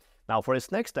logic. Now for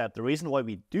this next step, the reason why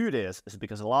we do this is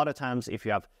because a lot of times if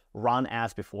you have run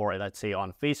ads before, let's say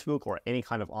on Facebook or any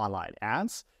kind of online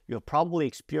ads, you've probably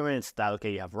experienced that,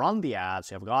 okay, you have run the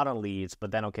ads, you have gotten leads,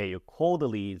 but then, okay, you call the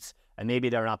leads and maybe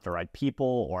they're not the right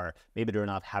people, or maybe they're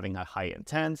not having a high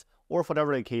intent, or for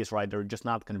whatever the case, right, they're just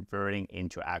not converting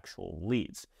into actual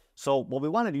leads. So what we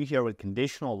want to do here with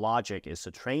conditional logic is to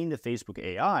train the Facebook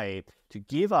AI to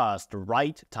give us the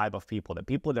right type of people, the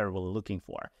people that we're looking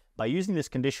for. By using this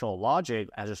conditional logic,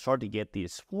 as we start to get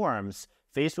these forms,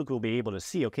 Facebook will be able to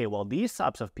see, okay, well, these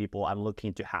types of people I'm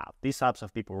looking to have. These types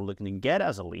of people we're looking to get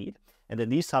as a lead. And then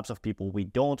these types of people we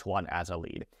don't want as a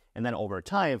lead. And then over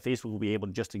time, Facebook will be able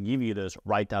just to give you those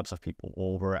right types of people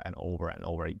over and over and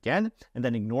over again, and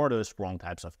then ignore those wrong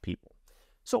types of people.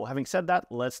 So having said that,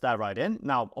 let's dive right in.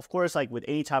 Now, of course, like with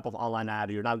any type of online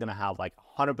ad, you're not going to have like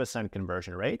 100%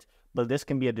 conversion rate, but this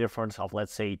can be a difference of,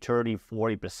 let's say, 30,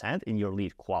 40% in your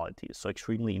lead quality. So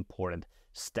extremely important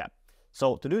step.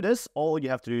 So to do this, all you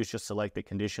have to do is just select the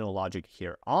conditional logic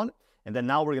here on. And then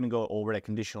now we're going to go over the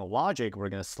conditional logic we're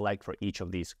going to select for each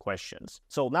of these questions.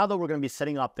 So now that we're going to be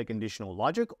setting up the conditional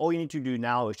logic, all you need to do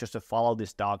now is just to follow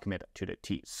this document to the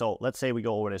T. So let's say we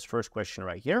go over this first question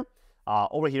right here.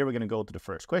 Over here, we're going to go to the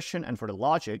first question. And for the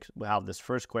logic, we have this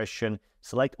first question,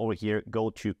 select over here, go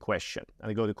to question. And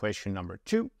I go to question number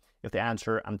 2. If the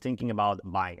answer, I'm thinking about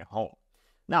buying a home.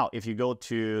 Now, if you go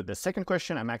to the second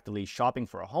question, I'm actively shopping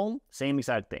for a home, same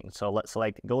exact thing. So let's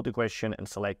select go to question and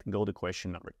select go to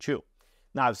question number 2.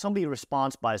 Now, if somebody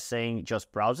responds by saying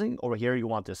just browsing, over here, you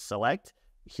want to select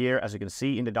here, as you can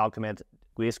see in the document,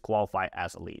 disqualify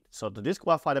as a lead. So to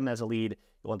disqualify them as a lead,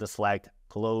 you want to select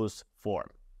close form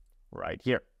right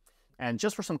here. And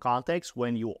just for some context,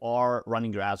 when you are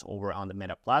running your ads over on the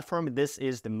Meta platform, this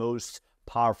is the most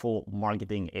powerful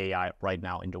marketing AI right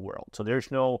now in the world. So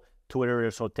there's no Twitter,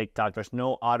 there's no TikTok, there's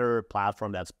no other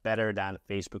platform that's better than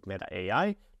Facebook Meta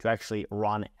AI to actually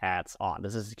run ads on.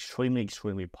 This is extremely,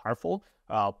 extremely powerful.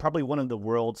 Probably one of the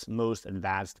world's most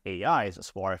advanced AIs as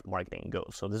far as marketing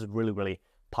goes. So this is really, really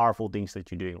powerful things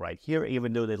that you're doing right here.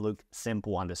 Even though they look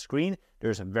simple on the screen,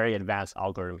 there's a very advanced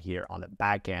algorithm here on the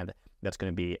back end that's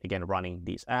going to be, again, running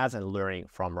these ads and learning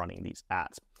from running these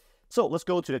ads. So let's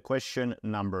go to the question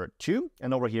number 2.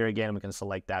 And over here, again, we can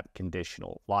select that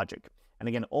conditional logic. And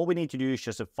again, all we need to do is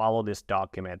just to follow this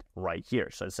document right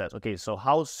here. So it says, okay, so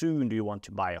how soon do you want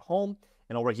to buy a home?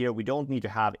 And over here, we don't need to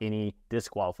have any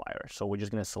disqualifier. So we're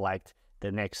just going to select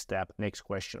the next step, next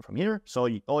question from here. So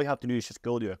all you have to do is just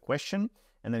go to a question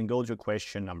and then go to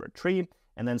question number 3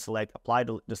 and then select apply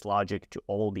this logic to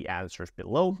all the answers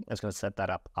below. It's going to set that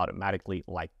up automatically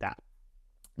like that.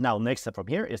 Now, next step from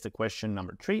here is the question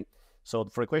number 3. So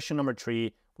for question number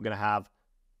 3, we're going to have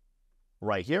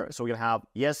right here. So we're going to have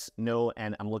yes, no,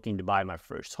 and I'm looking to buy my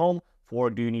first home. 4,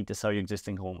 do you need to sell your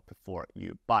existing home before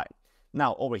you buy?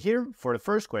 Now, over here, for the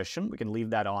first question, we can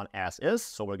leave that on as is.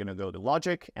 So we're going to go to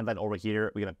logic, and then over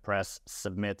here, we're going to press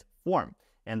submit form.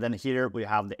 And then here we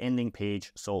have the ending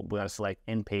page. So we're going to select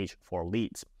end page for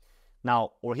leads.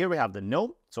 Now, over here, we have the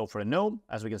no. So for the no,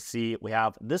 as we can see, we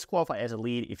have disqualify as a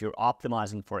lead if you're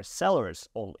optimizing for sellers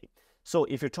only. So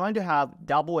if you're trying to have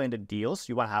double-ended deals,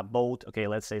 you want to have both. Okay,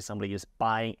 let's say somebody is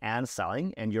buying and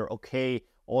selling, and you're okay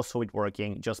also with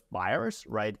working just buyers,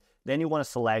 right? Then you want to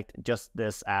select just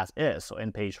this as is, so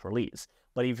end page for leads.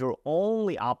 But if you're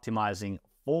only optimizing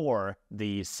for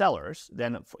the sellers,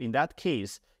 then in that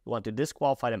case, you want to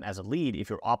disqualify them as a lead if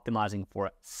you're optimizing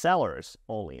for sellers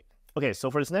only. Okay,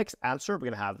 so for this next answer, we're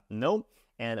going to have no.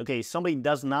 And okay, somebody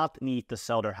does not need to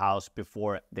sell their house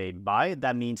before they buy.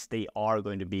 That means they are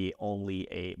going to be only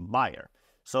a buyer.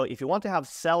 So if you want to have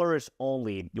sellers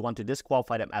only, you want to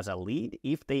disqualify them as a lead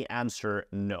if they answer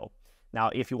no. Now,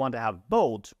 if you want to have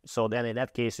both, so then in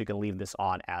that case, you can leave this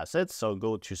on as is. So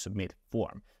go to submit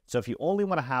form. So if you only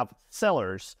want to have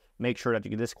sellers, make sure that you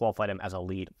can disqualify them as a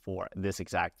lead for this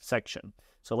exact section.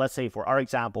 So let's say for our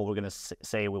example, we're going to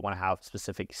say we want to have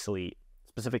specifically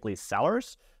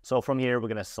sellers. So from here, we're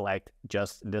going to select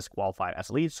just disqualified as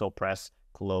a lead. So press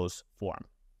close form.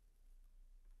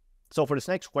 So for this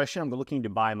next question, I'm looking to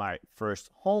buy my first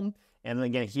home. And then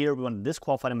again, here we want to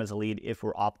disqualify them as a lead if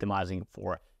we're optimizing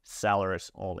for sellers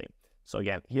only. So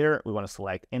again, here we want to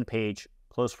select end page,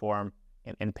 close form,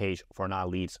 and end page for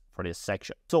non-leads for this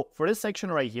section. So for this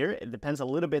section right here, it depends a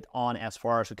little bit on as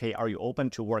far as, okay, are you open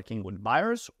to working with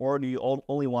buyers or do you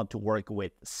only want to work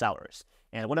with sellers?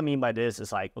 And what I mean by this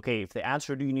is like, okay, if they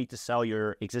answer, do you need to sell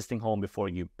your existing home before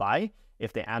you buy?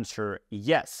 If they answer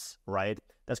yes, right,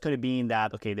 that's going to mean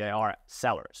that, okay, they are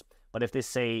sellers. But if they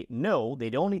say no, they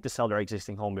don't need to sell their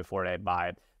existing home before they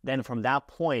buy, then from that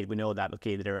point, we know that,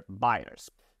 okay, they're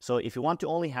buyers. So if you want to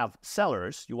only have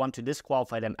sellers, you want to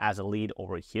disqualify them as a lead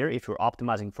over here if you're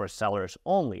optimizing for sellers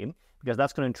only, because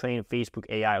that's going to train Facebook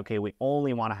AI, okay, we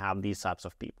only want to have these types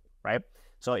of people, right?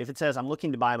 So if it says, I'm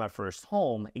looking to buy my first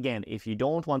home, again, if you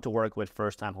don't want to work with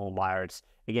first-time home buyers,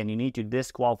 again, you need to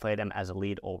disqualify them as a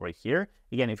lead over here.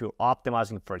 Again, if you're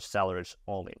optimizing for sellers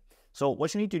only. So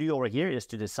what you need to do over here is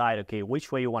to decide, okay,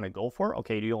 which way you want to go for.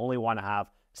 Okay, do you only want to have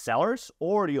sellers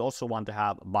or do you also want to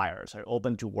have buyers? Are you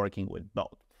open to working with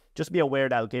both? Just be aware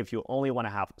that, okay, if you only want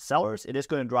to have sellers, it is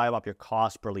going to drive up your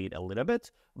cost per lead a little bit,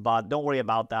 but don't worry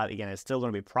about that. Again, it's still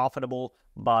going to be profitable,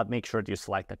 but make sure that you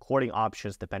select according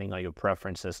options depending on your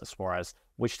preferences as far as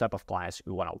which type of clients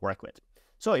you want to work with.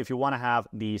 So if you want to have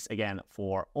these, again,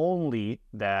 for only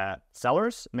the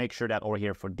sellers, make sure that over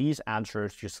here for these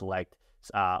answers, you select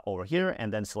over here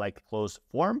and then select close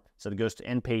form. So it goes to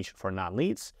end page for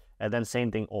non-leads. And then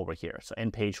same thing over here. So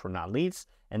end page for non-leads.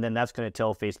 And then that's going to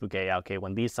tell Facebook AI, okay,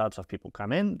 when these types of people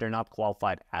come in, they're not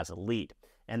qualified as a lead.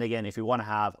 And again, if you want to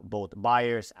have both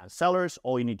buyers and sellers,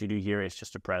 all you need to do here is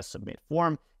just to press submit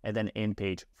form and then end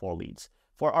page for leads.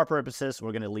 For our purposes,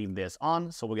 we're going to leave this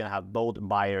on. So we're going to have both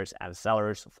buyers and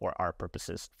sellers for our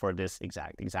purposes for this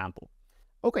exact example.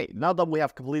 Okay, now that we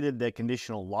have completed the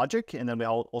conditional logic and then we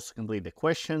also complete the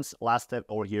questions, last step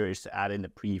over here is to add in the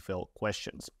pre-fill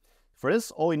questions. For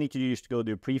this, all you need to do is to go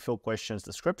to pre-fill questions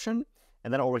description.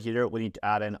 And then over here, we need to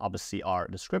add in obviously our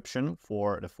description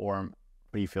for the form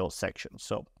pre-fill section.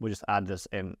 So we just add this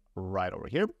in right over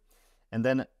here. And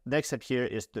then next step here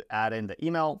is to add in the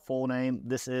email, full name.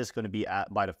 This is going to be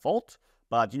by default,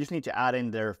 but you just need to add in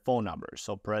their phone number.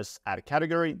 So press add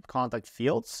category, contact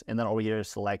fields, and then over here,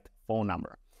 select phone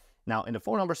number. Now in the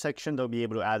phone number section, they'll be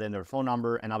able to add in their phone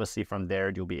number. And obviously from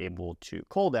there, you'll be able to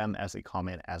call them as they come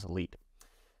in as a lead.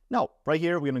 Now, right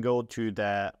here, we're going to go to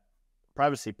the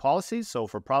privacy policy. So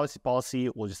for privacy policy,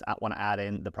 we'll just want to add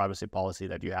in the privacy policy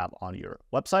that you have on your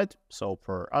website. So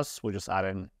for us, we'll just add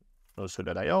in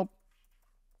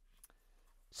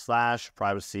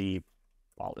realtor.io/privacy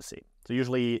policy. So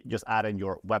usually just add in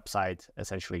your website,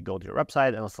 essentially go to your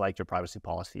website and select your privacy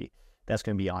policy. That's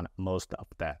going to be on most of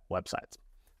the websites.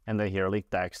 And then here, link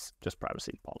text, just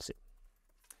privacy policy.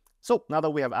 So now that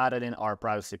we have added in our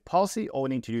privacy policy, all we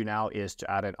need to do now is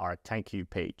to add in our thank you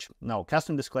page. Now,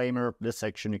 custom disclaimer, this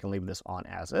section, you can leave this on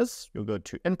as is. You'll go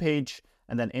to end page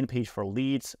and then end page for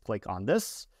leads, click on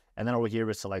this. And then over here,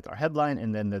 we select our headline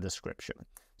and then the description.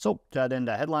 So to add in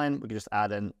the headline, we can just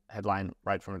add in headline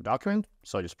right from the document.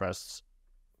 So just press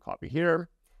copy here,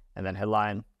 and then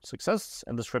headline, success,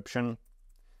 and description.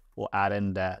 We'll add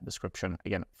in the description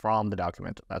again from the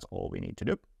document. That's all we need to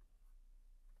do.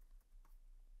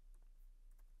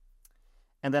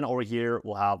 And then over here,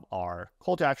 we'll have our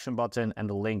call to action button and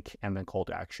the link and then call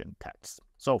to action text.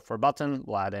 So for button,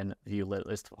 we'll add in view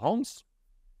list of homes.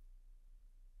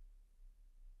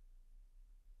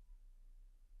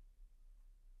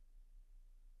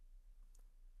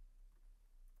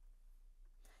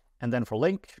 And then for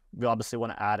link, we obviously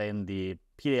want to add in the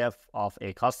PDF of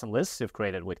a custom list you've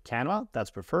created with Canva.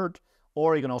 That's preferred.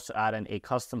 Or you can also add in a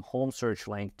custom home search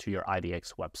link to your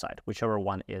IDX website, whichever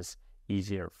one is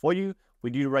easier for you. We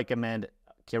do recommend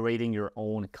curating your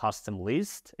own custom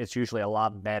list. It's usually a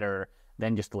lot better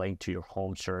than just a link to your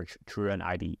home search through an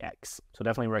IDX. So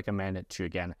definitely recommend it to,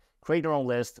 again, create your own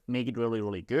list, make it really,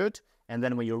 really good. And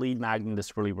then when your lead magnet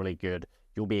is really, really good,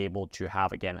 you'll be able to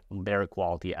have, again, better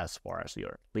quality as far as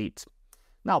your leads.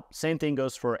 Now, same thing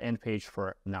goes for end page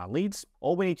for non-leads.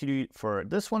 All we need to do for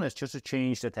this one is just to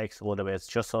change the text a little bit,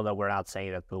 just so that we're not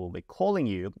saying that we will be calling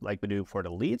you like we do for the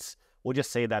leads. We'll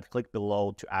just say that click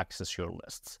below to access your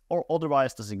lists. Or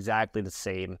otherwise, this is exactly the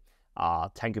same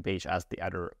thank you page as the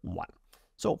other one.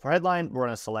 So for headline, we're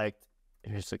going to select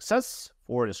your success.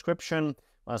 For description,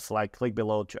 we're going to select click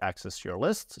below to access your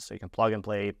list. So you can plug and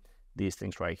play these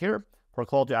things right here. For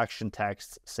call to action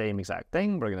text, same exact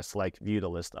thing. We're going to select view the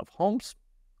list of homes.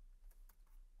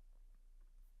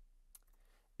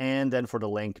 And then for the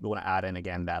link, we want to add in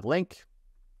again that link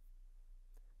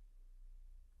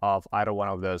of either one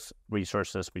of those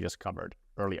resources we just covered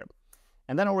earlier.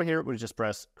 And then over here, we just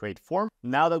press create form.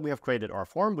 Now that we have created our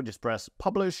form, we just press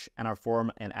publish, and our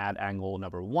form and ad angle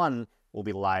number 1 will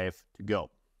be live to go.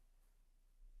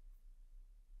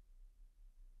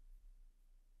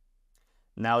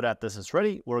 Now that this is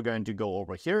ready, we're going to go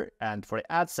over here, and for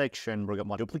the ad section, we're going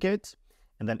to duplicate,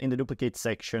 and then in the duplicate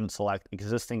section, select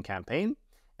existing campaign.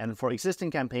 And for existing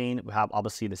campaign, we have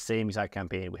obviously the same exact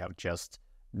campaign we have just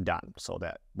done, so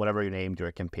that whatever you named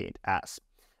your campaign as.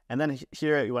 And then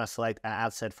here you want to select an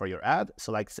ad set for your ad.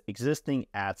 Select existing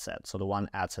ad set, so the one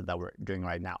ad set that we're doing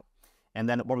right now. And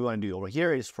then what we're going to do over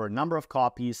here is for number of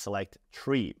copies, select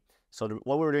 3. So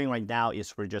what we're doing right now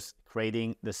is we're just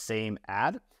creating the same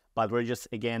ad, but we're just,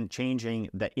 again, changing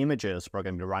the images we're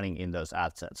going to be running in those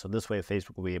ad sets. So this way,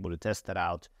 Facebook will be able to test that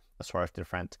out as far as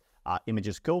different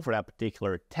images go for that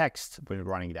particular text when you're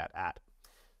running that ad.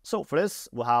 So for this,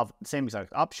 we'll have the same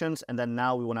exact options, and then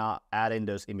now we want to add in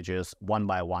those images one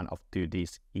by one of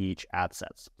these each ad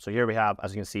sets. So here we have,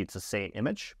 as you can see, it's the same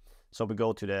image. So we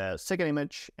go to the second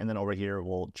image, and then over here,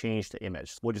 we'll change the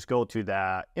image. We'll just go to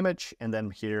the image, and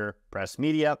then here, press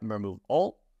media, remove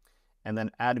all, and then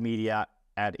add media,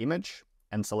 add image,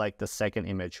 and select the second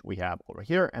image we have over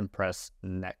here, and press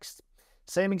next.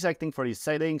 Same exact thing for these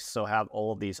settings. So have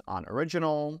all of these on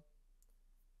original,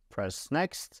 press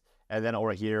next. And then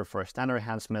over here for standard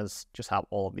enhancements, just have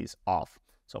all of these off.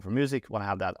 So for music, we want to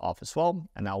have that off as well.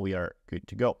 And now we are good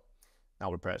to go. Now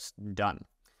we press done.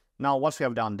 Now, once we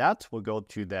have done that, we'll go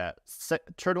to the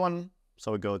third one.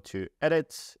 So we go to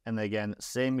edit. And again,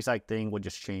 same exact thing. We'll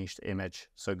just change the image.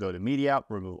 So go to media,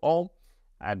 remove all,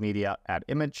 add media, add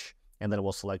image. And then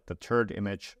we'll select the third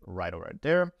image right over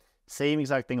there. Same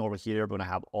exact thing over here. We're going to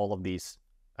have all of these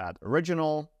at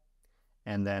original.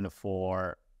 And then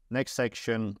for next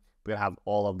section, we're going to have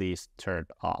all of these turned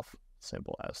off.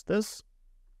 Simple as this.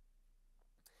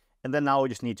 And then now we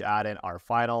just need to add in our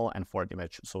final and fourth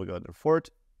image. So we go to the fourth,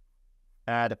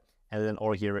 add, and then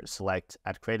over here, select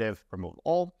add creative, remove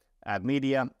all, add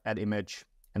media, add image,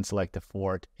 and select the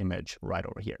fourth image right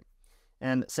over here.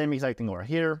 And same exact thing over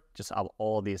here, just have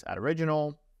all of these at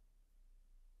original.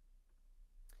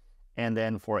 And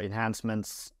then for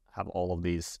enhancements, have all of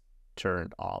these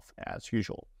turned off as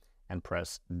usual, and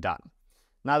press done.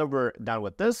 Now that we're done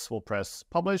with this, we'll press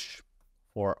publish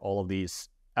for all of these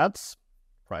ads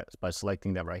by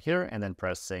selecting them right here and then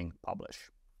pressing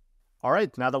publish. All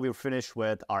right, now that we're finished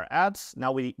with our ads,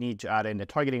 now we need to add in the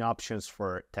targeting options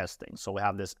for testing. So we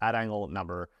have this ad angle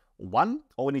number 1.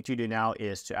 All we need to do now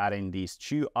is to add in these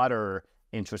 2 other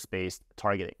interest-based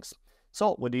targetings.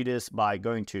 So we'll do this by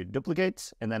going to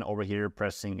duplicate and then over here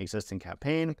pressing existing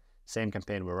campaign. Same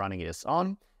campaign we're running is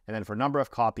on. And then for number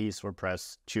of copies, we'll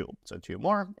press 2. So 2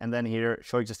 more. And then here,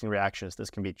 show existing reactions. This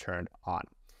can be turned on.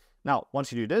 Now,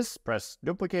 once you do this, press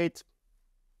duplicate.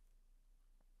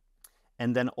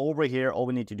 And then over here, all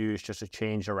we need to do is just to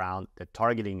change around the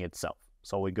targeting itself.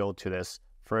 So we go to this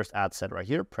first ad set right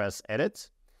here, press edit.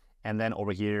 And then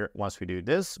over here, once we do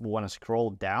this, we want to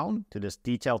scroll down to this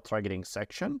detailed targeting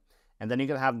section. And then you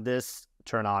can have this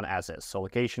turn on as is. So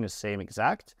location is same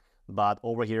exact, but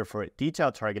over here for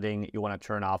detailed targeting, you want to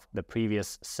turn off the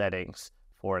previous settings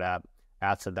for that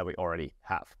ad set that we already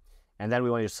have. And then we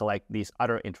want to select these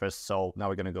other interests. So now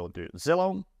we're going to go to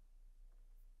Zillow.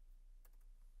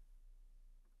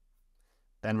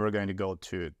 Then we're going to go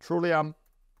to Trulia.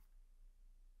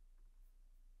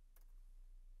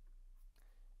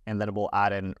 And then we'll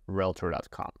add in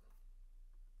Realtor.com.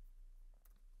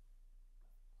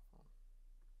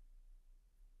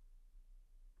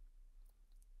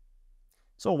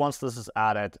 So once this is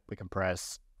added, we can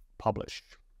press Publish.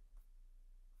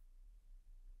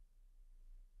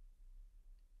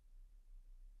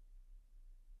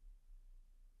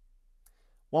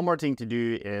 One more thing to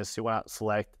do is you want to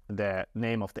select the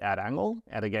name of the ad angle.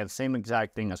 And again, same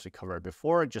exact thing as we covered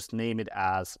before, just name it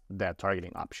as the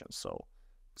targeting option. So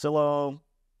Zillow,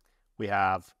 we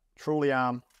have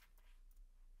Trulia,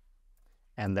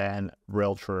 and then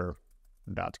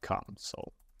Realtor.com.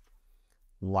 So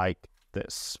like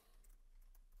this.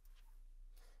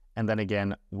 And then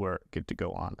again, we're good to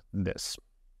go on this.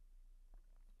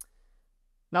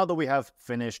 Now that we have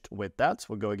finished with that,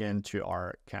 we'll go again to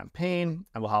our campaign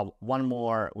and we'll have one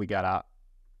more we gotta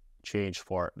change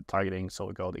for targeting. So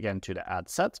we go again to the ad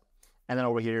set. And then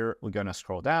over here, we're gonna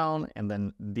scroll down and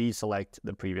then deselect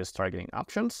the previous targeting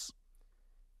options.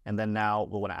 And then now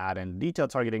we wanna add in detailed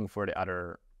targeting for the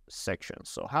other sections.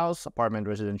 So house, apartment,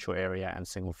 residential area, and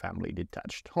single family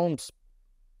detached homes.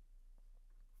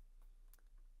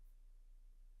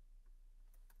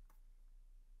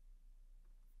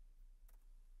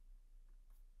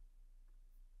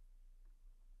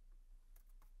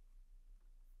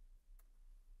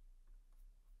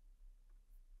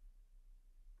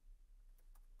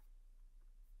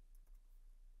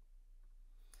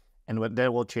 And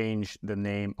then we'll change the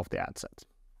name of the ad set.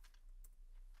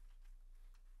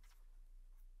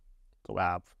 So we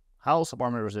have house,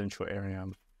 apartment, residential area.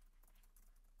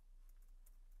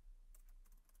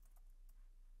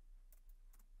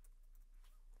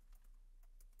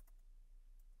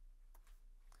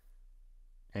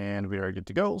 And we are good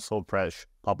to go. So press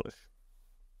Publish.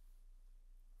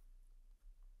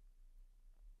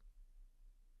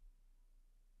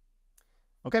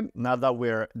 Okay, now that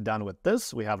we're done with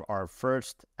this, we have our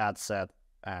first ad set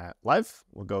live.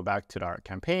 We'll go back to our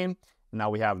campaign. Now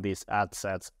we have these ad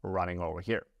sets running over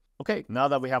here. Okay, now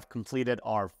that we have completed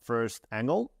our first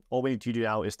angle, all we need to do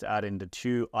now is to add in the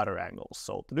two other angles.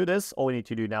 So to do this, all we need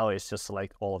to do now is just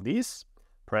select all of these,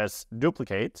 press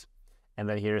Duplicate, and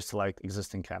then here select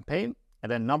Existing Campaign.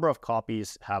 And then number of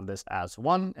copies, have this as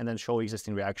 1, and then show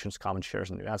existing reactions, comments,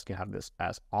 shares, and new ads can have this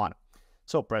as on.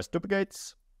 So press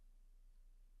Duplicate.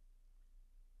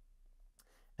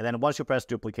 And then once you press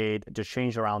Duplicate, just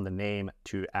change around the name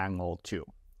to Angle 2.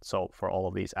 So for all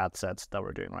of these ad sets that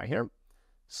we're doing right here.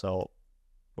 So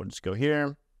we'll just go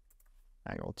here,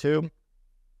 Angle 2,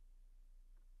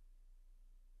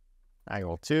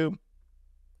 Angle 2,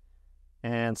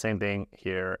 and same thing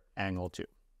here, Angle 2.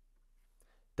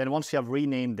 Then once you have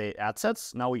renamed the ad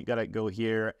sets, now we gotta go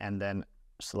here and then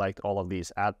select all of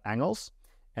these ad angles.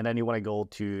 And then you wanna go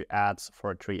to ads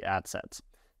for 3 ad sets.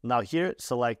 Now here,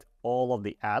 select all of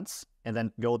the ads and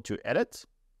then go to edit.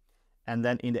 And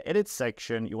then in the edit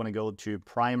section, you want to go to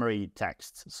primary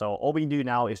text. So all we do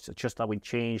now is just that we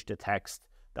change the text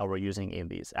that we're using in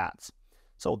these ads.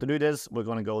 So to do this, we're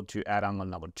going to go to ad angle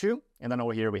number 2. And then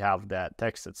over here, we have the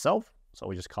text itself. So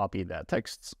we just copy the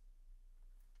text.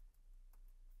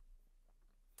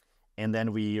 And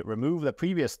then we remove the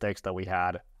previous text that we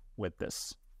had with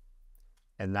this.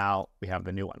 And now we have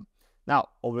the new one. Now,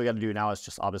 all we're going to do now is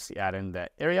just obviously add in the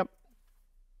area.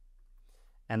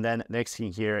 And then next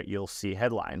thing here, you'll see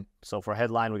headline. So for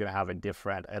headline, we're going to have a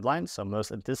different headline. So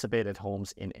most anticipated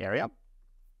homes in area.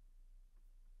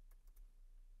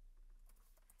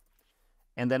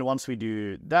 And then once we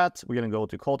do that, we're going to go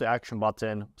to call to action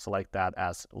button, select that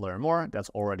as learn more. That's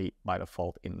already by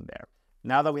default in there.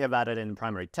 Now that we have added in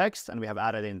primary text and we have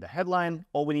added in the headline,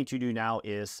 all we need to do now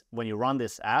is when you run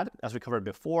this ad, as we covered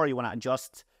before, you want to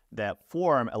adjust the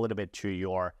form a little bit to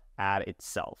your ad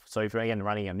itself. So if you're again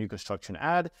running a new construction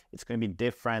ad, it's going to be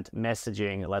different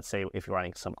messaging, let's say if you're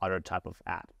running some other type of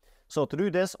ad. So to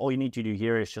do this, all you need to do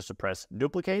here is just to press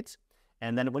Duplicate.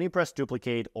 And then when you press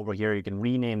Duplicate over here, you can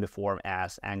rename the form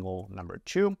as angle number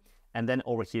 2. And then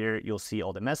over here, you'll see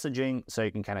all the messaging. So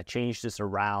you can kind of change this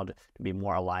around to be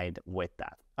more aligned with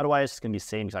that. Otherwise, it's going to be the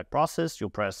same exact process. You'll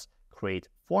press Create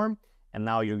Form. And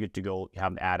now you're good to go. You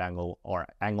have the ad angle or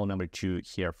angle number 2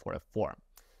 here for a form.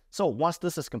 So once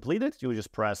this is completed, you'll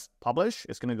just press Publish.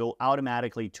 It's going to go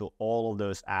automatically to all of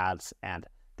those ads and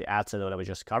the ad set that we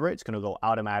just covered, it's going to go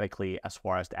automatically as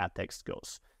far as the ad text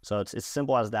goes. So it's as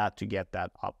simple as that to get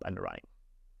that up and running.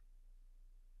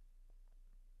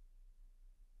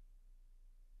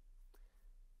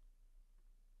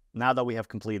 Now that we have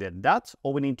completed that,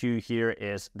 all we need to do here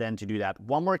is then to do that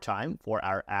one more time for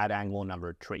our ad angle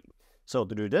number 3. So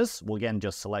to do this, we'll again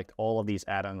just select all of these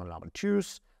ad angle number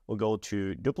 2s. We'll go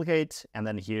to duplicate, and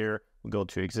then here we'll go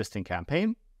to existing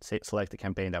campaign, select the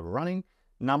campaign that we're running.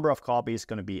 Number of copies is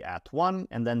going to be at 1,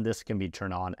 and then this can be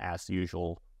turned on as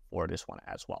usual for this one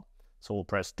as well. So we'll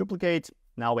press duplicate.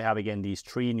 Now we have again these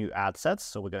 3 new ad sets.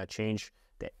 So we're going to change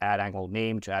the ad angle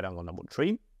name to ad angle number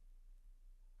 3.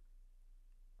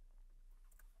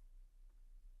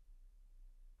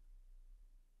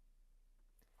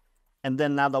 And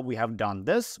then now that we have done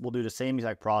this, we'll do the same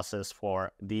exact process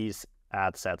for these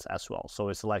ad sets as well. So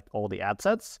we select all the ad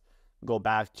sets, go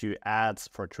back to ads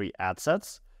for 3 ad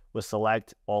sets. We'll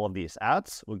select all of these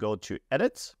ads. We'll go to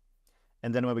edit.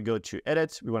 And then when we go to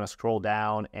edit, we want to scroll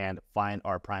down and find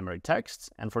our primary text.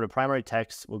 And for the primary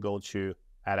text, we'll go to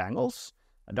add angles,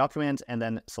 a document, and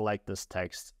then select this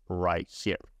text right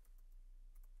here.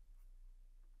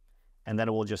 And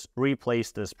then we'll just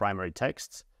replace this primary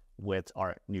text with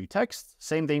our new text.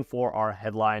 Same thing for our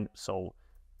headline. So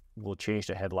we'll change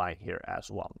the headline here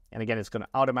as well. And again, it's going to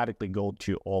automatically go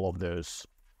to all of those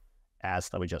ads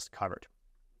that we just covered.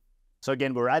 So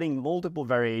again, we're adding multiple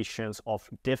variations of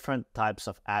different types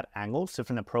of ad angles,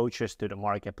 different approaches to the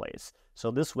marketplace.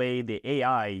 So this way, the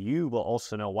AI, you will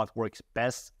also know what works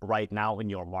best right now in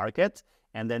your market.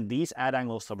 And then these ad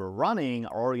angles that we're running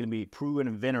are already going to be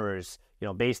proven winners,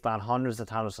 based on hundreds and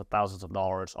hundreds of thousands of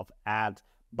dollars of ad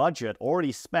budget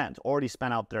already spent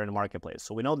out there in the marketplace.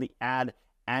 So we know the ad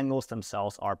angles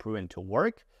themselves are proven to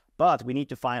work, but we need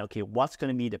to find, okay, what's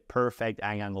going to be the perfect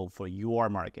ad angle for your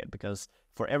market? Because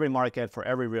for every market, for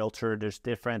every realtor, there's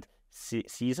different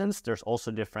seasons. There's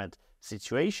also different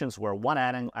situations where one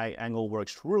ad angle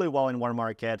works really well in one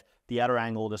market, the other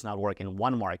angle does not work in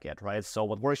one market, right? So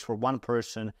what works for one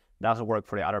person doesn't work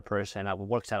for the other person. What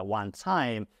works at one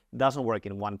time doesn't work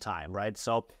in one time, right?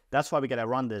 So that's why we got to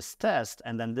run this test.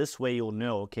 And then this way you'll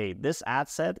know, okay, this ad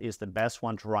set is the best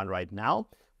one to run right now.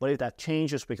 But if that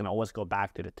changes, we can always go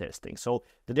back to the testing. So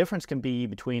the difference can be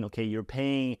between, okay, you're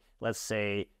paying, let's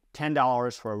say,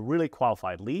 $10 for a really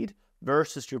qualified lead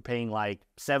versus you're paying like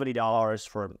 $70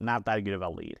 for not that good of a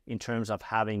lead in terms of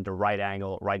having the right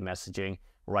angle, right messaging,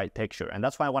 right picture. And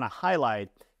that's why I want to highlight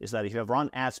is that if you have run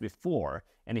ads before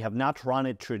and you have not run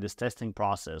it through this testing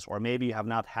process, or maybe you have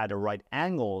not had the right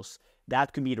angles,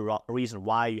 that could be the reason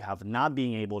why you have not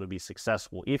been able to be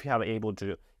successful. If you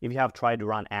have tried to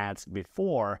run ads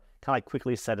before, kind of like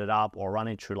quickly set it up or run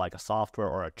it through like a software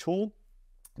or a tool,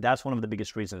 that's one of the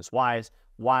biggest reasons why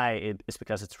it's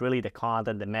because it's really the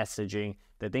content, the messaging,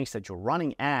 the things that you're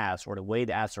running ads or the way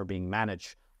the ads are being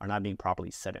managed are not being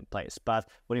properly set in place. But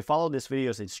when you follow this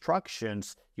video's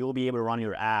instructions, you'll be able to run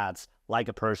your ads like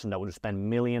a person that would spend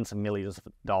millions and millions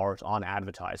of dollars on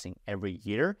advertising every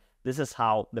year. This is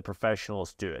how the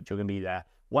professionals do it. You're going to be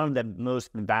one of the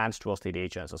most advanced real estate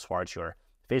agents as far as your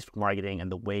Facebook marketing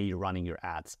and the way you're running your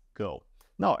ads go.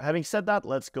 Now, having said that,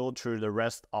 let's go through the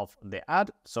rest of the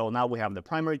ad. So now we have the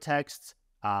primary text.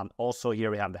 Also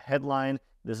here we have the headline.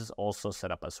 This is also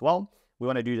set up as well. We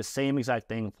want to do the same exact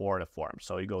thing for the form.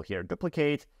 So you go here,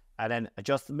 duplicate, and then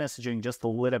adjust the messaging just a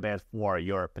little bit for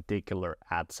your particular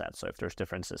ad set. So if there's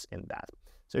differences in that.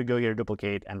 So you go here,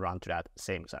 duplicate, and run through that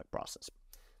same exact process.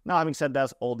 Now, having said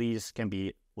that, all these can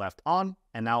be left on.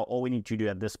 And now all we need to do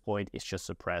at this point is just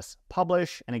to press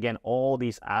publish. And again, all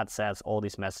these ad sets, all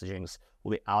these messagings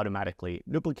will be automatically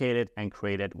duplicated and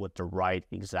created with the right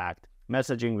exact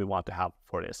messaging we want to have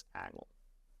for this angle.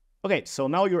 Okay, so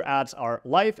now your ads are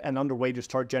live and underway to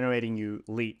start generating you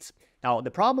leads. Now, the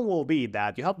problem will be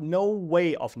that you have no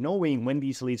way of knowing when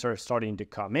these leads are starting to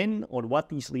come in or what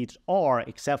these leads are,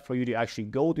 except for you to actually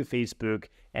go to Facebook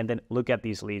and then look at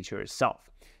these leads yourself.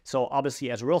 So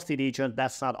obviously, as a real estate agent,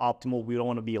 that's not optimal. We don't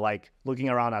want to be like looking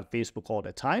around at Facebook all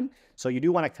the time. So you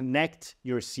do want to connect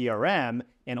your CRM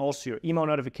and also your email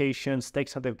notifications,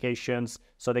 text notifications,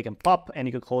 so they can pop and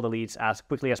you can call the leads as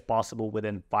quickly as possible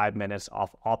within 5 minutes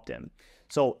of opt-in.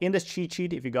 So in this cheat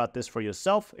sheet, if you got this for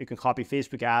yourself, you can copy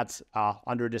Facebook ads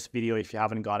under this video if you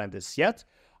haven't gotten this yet.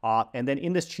 And then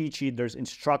in this cheat sheet, there's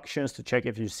instructions to check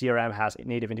if your CRM has a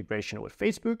native integration with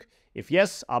Facebook. If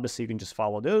yes, obviously you can just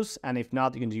follow those. And if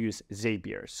not, you can use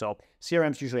Zapier. So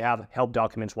CRMs usually have help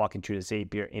documents walking through the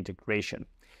Zapier integration.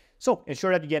 So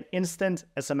ensure that you get instant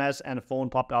SMS and phone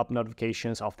pop-up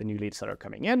notifications of the new leads that are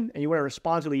coming in. And you want to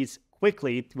respond to leads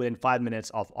quickly within 5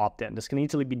 minutes of opt-in. This can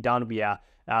easily be done via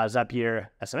Zapier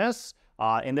SMS,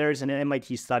 And there's an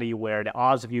MIT study where the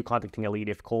odds of you contacting a lead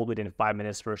if called within 5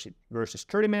 minutes versus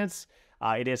 30 minutes,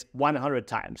 it is 100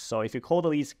 times. So if you call the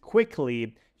leads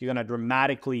quickly, you're going to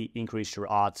dramatically increase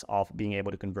your odds of being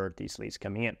able to convert these leads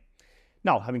coming in.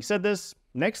 Now, having said this,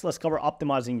 next, let's cover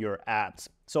optimizing your ads.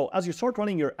 So as you start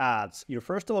running your ads, you're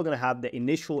first of all going to have the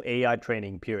initial AI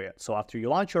training period. So after you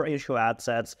launch your initial ad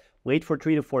sets, wait for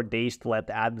 3 to 4 days to let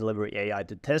the ad delivery AI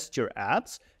to test your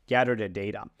ads, gather the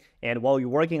data. And while you're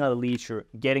working on the leads, you're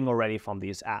getting already from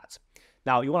these ads.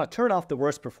 Now, you want to turn off the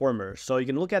worst performers. So you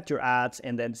can look at your ads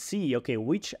and then see, okay,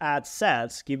 which ad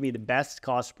sets give me the best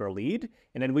cost per lead,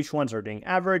 and then which ones are doing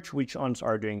average, which ones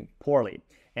are doing poorly.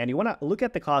 And you want to look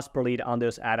at the cost per lead on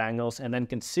those ad angles and then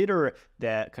consider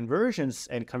the conversions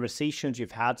and conversations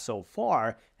you've had so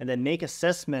far, and then make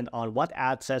assessment on what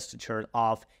ad sets to turn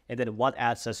off and then what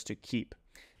ad sets to keep.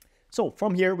 So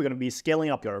from here, we're going to be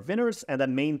scaling up your winners and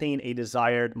then maintain a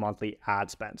desired monthly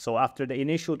ad spend. So after the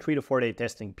initial 3 to 4 day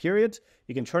testing period,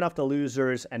 you can turn off the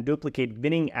losers and duplicate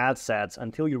winning ad sets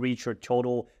until you reach your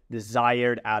total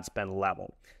desired ad spend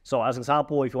level. So as an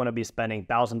example, if you want to be spending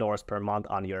 $1,000 per month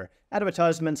on your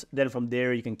advertisements, then from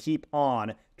there you can keep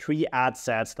on 3 ad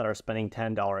sets that are spending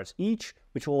 $10 each,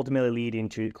 which will ultimately lead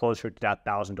into closer to that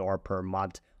 $1,000 per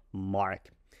month mark.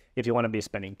 If you want to be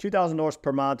spending $2,000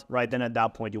 per month, right, then at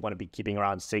that point you want to be keeping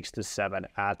around 6 to 7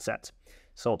 ad sets.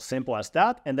 So simple as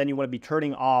that. And then you want to be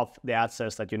turning off the ad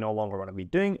sets that you no longer want to be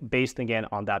doing, based again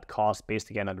on that cost, based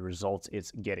again on the results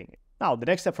it's getting. Now, the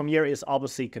next step from here is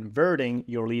obviously converting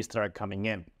your leads that are coming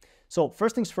in. So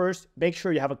first things first, make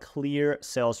sure you have a clear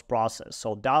sales process.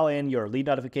 So dial in your lead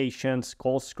notifications,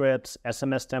 call scripts,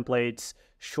 SMS templates,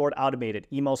 short automated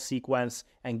email sequence,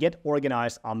 and get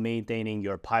organized on maintaining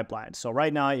your pipeline. So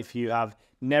right now, if you have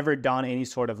never done any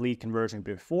sort of lead conversion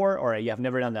before, or you have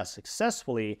never done that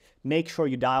successfully, make sure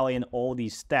you dial in all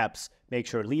these steps. Make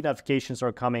sure lead notifications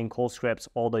are coming, call scripts,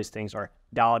 all those things are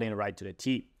dialed in right to the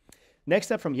T. Next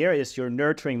step from here is your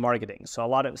nurturing marketing. So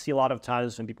see a lot of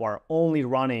times when people are only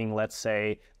running, let's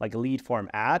say, like a lead form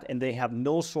ad, and they have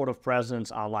no sort of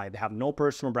presence online. They have no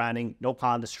personal branding, no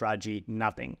content strategy,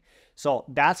 nothing. So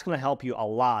that's going to help you a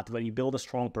lot when you build a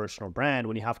strong personal brand,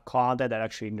 when you have content that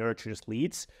actually nurtures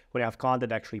leads, when you have content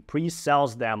that actually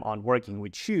pre-sells them on working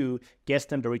with you, gets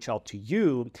them to reach out to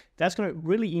you. That's going to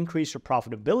really increase your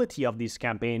profitability of these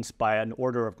campaigns by an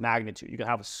order of magnitude. You can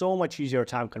have so much easier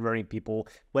time converting people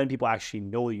when people actually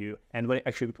know you, and when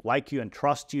actually people like you and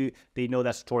trust you. They know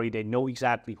that story. They know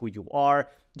exactly who you are.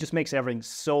 It just makes everything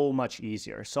so much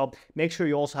easier. So make sure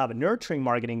you also have a nurturing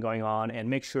marketing going on, and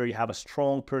make sure you have a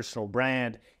strong personal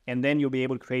brand, and then you'll be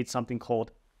able to create something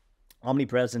called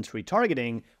omnipresence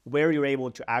retargeting, where you're able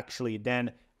to actually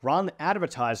then run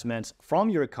advertisements from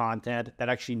your content that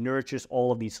actually nurtures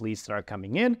all of these leads that are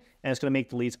coming in, and it's going to make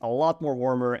the leads a lot more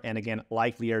warmer and, again,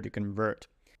 likelier to convert.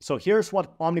 So here's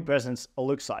what omnipresence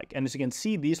looks like. And as you can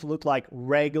see, these look like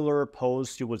regular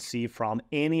posts you would see from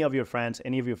any of your friends,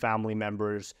 any of your family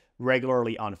members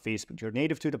regularly on Facebook. You're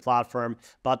native to the platform.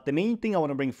 But the main thing I want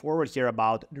to bring forward here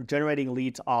about generating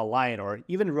leads online, or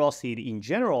even real estate in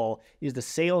general, is the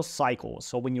sales cycle.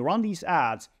 So when you run these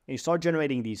ads and you start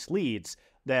generating these leads,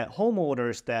 the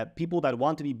homeowners, the people that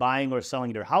want to be buying or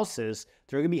selling their houses,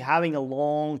 they're going to be having a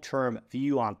long-term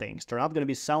view on things. They're not going to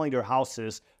be selling their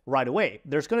houses right away.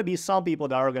 There's going to be some people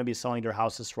that are going to be selling their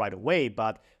houses right away,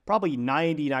 but probably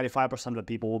 90-95% of the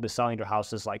people will be selling their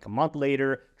houses like a month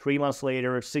later, 3 months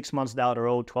later, 6 months down the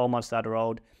road, 12 months down the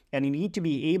road. And you need to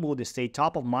be able to stay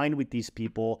top of mind with these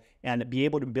people and be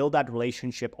able to build that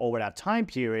relationship over that time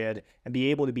period and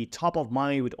be able to be top of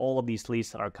mind with all of these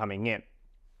leads that are coming in.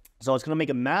 So it's going to make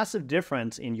a massive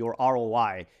difference in your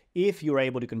ROI if you're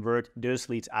able to convert those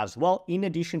leads as well, in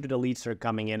addition to the leads that are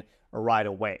coming in right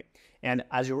away. And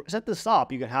as you set this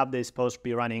up, you can have this post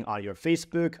be running on your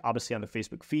Facebook, obviously on the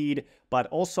Facebook feed, but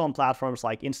also on platforms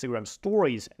like Instagram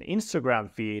Stories and Instagram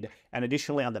feed. And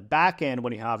additionally, on the back end,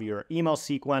 when you have your email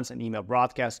sequence and email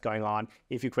broadcast going on,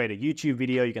 if you create a YouTube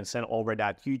video, you can send over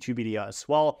that YouTube video as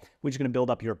well, which is going to build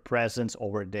up your presence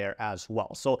over there as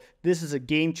well. So this is a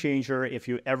game changer if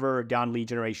you ever done lead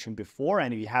generation before,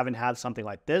 and if you haven't had something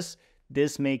like this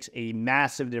makes a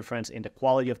massive difference in the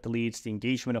quality of the leads, the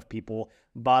engagement of people,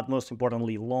 but most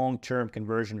importantly, long-term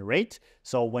conversion rate.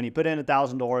 So when you put in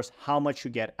 $1,000, how much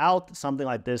you get out, something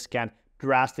like this can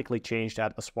drastically change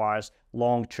that as far as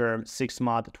long-term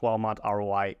 6-month, 12-month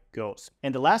ROI goes.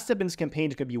 And the last step in this campaign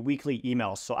is going to be weekly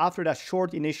emails. So after that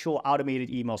short initial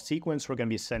automated email sequence we're going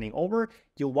to be sending over,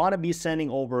 you'll want to be sending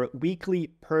over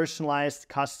weekly personalized,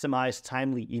 customized,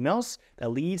 timely emails that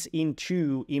leads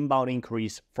into inbound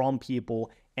inquiries from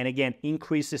people and again,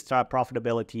 increases that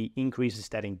profitability, increases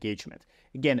that engagement.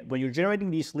 Again, when you're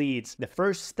generating these leads, the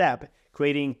first step,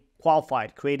 creating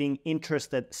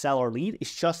interested seller lead,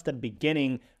 is just the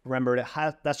beginning. Remember,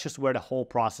 that's just where the whole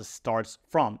process starts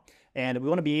from. And we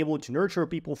want to be able to nurture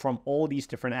people from all these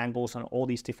different angles on all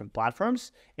these different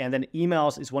platforms. And then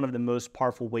emails is one of the most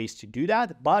powerful ways to do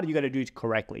that, but you got to do it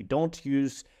correctly. Don't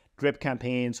use drip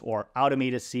campaigns or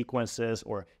automated sequences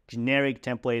or generic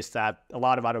templates that a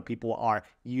lot of other people are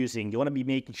using. You want to be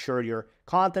making sure your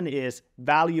content is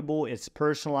valuable, it's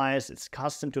personalized, it's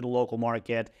custom to the local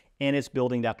market, and it's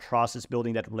building that trust, it's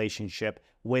building that relationship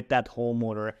with that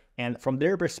homeowner. And from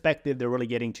their perspective, they're really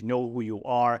getting to know who you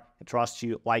are, trust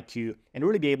you, like you, and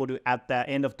really be able to, at the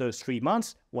end of those 3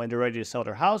 months, when they're ready to sell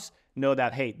their house, know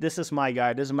that, hey, this is my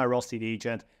guy, this is my real estate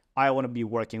agent I want to be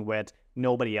working with,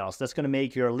 nobody else. That's going to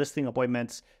make your listing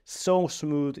appointments so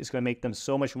smooth. It's going to make them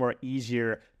so much more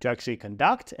easier to actually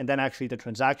conduct. And then actually the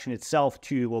transaction itself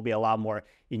too will be a lot more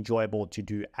enjoyable to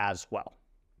do as well.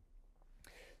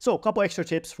 So a couple extra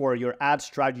tips for your ad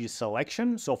strategy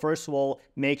selection. So first of all,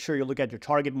 make sure you look at your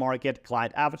target market,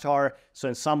 client avatar. So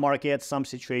in some markets, some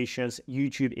situations,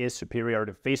 YouTube is superior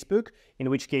to Facebook,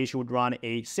 in which case you would run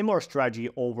a similar strategy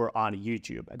over on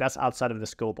YouTube. That's outside of the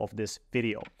scope of this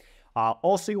video.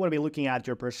 Also, you want to be looking at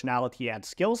your personality and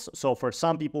skills. So for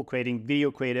some people, creating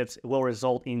video creatives will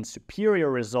result in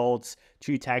superior results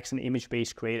to text and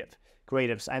image-based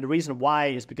creatives. And the reason why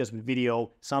is because with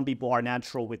video, some people are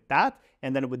natural with that.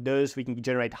 And then with those, we can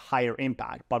generate higher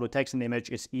impact. But with text and image,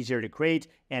 it's easier to create,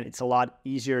 and it's a lot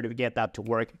easier to get that to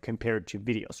work compared to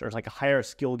video. So there's like a higher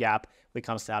skill gap when it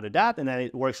comes down to that. And then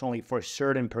it works only for a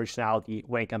certain personality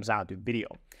when it comes down to video.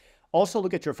 Also,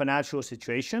 look at your financial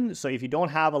situation. So if you don't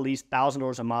have at least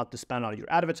 $1,000 a month to spend on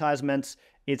your advertisements,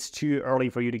 it's too early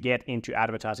for you to get into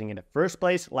advertising in the first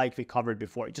place, like we covered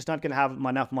before. You're just not going to have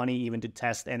enough money even to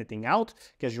test anything out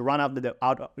because you run out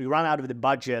of the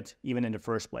budget even in the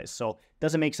first place. So it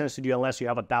doesn't make sense to do unless you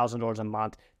have $1,000 a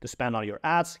month to spend on your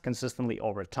ads consistently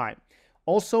over time.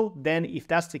 Also, then if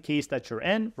that's the case that you're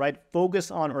in, right,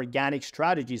 focus on organic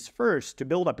strategies first to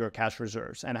build up your cash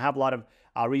reserves and have a lot of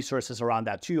resources around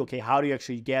that too. Okay, how do you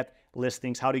actually get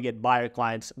listings? How do you get buyer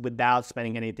clients without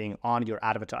spending anything on your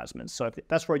advertisements? So if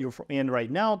that's where you're in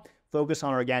right now, focus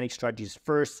on organic strategies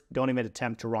first. Don't even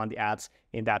attempt to run the ads.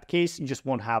 In that case, you just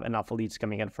won't have enough leads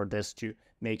coming in for this to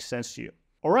make sense to you.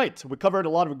 All right, we covered a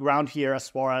lot of ground here as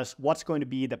far as what's going to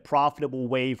be the profitable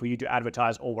way for you to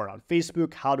advertise over on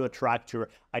Facebook, how to attract your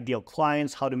ideal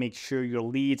clients, how to make sure your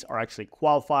leads are actually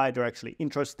qualified, they're actually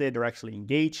interested, they're actually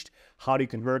engaged, how do you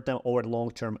convert them over the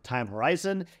long-term time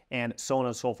horizon, and so on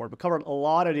and so forth. We covered a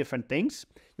lot of different things.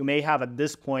 You may have at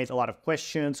this point a lot of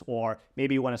questions, or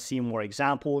maybe you want to see more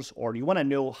examples, or you want to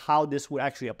know how this would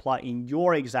actually apply in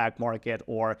your exact market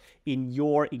or in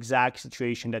your exact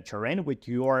situation that you're in with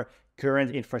your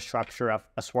current infrastructure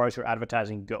as far as your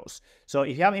advertising goes. So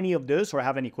if you have any of those or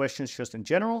have any questions just in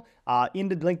general, in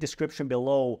the link description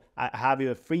below, I have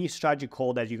a free strategy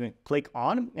call that you can click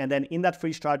on. And then in that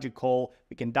free strategy call,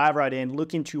 we can dive right in,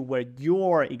 look into where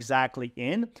you're exactly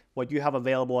in, what you have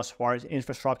available as far as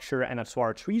infrastructure and as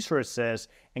far as resources,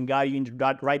 and guide you into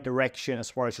that right direction as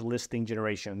far as your listing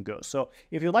generation goes. So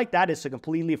if you like that, it's a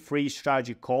completely free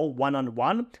strategy call,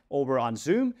 one-on-one over on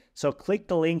Zoom. So click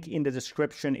the link in the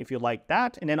description if you like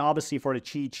that. And then obviously for the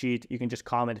cheat sheet, you can just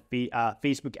comment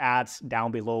Facebook ads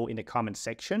down below in the comment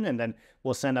section, and then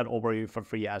we'll send that over you for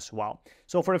free as well.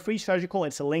 So for the free strategy call,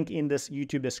 it's a link in this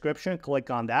YouTube description. Click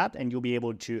on that and you'll be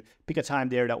able to pick a time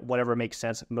there that whatever makes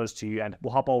sense most to you, and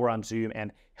we'll hop over on Zoom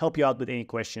and help you out with any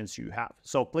questions you have.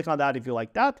 So click on that if you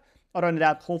like that. Other than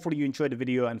that, hopefully you enjoyed the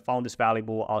video and found this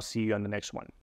valuable. I'll see you on the next one.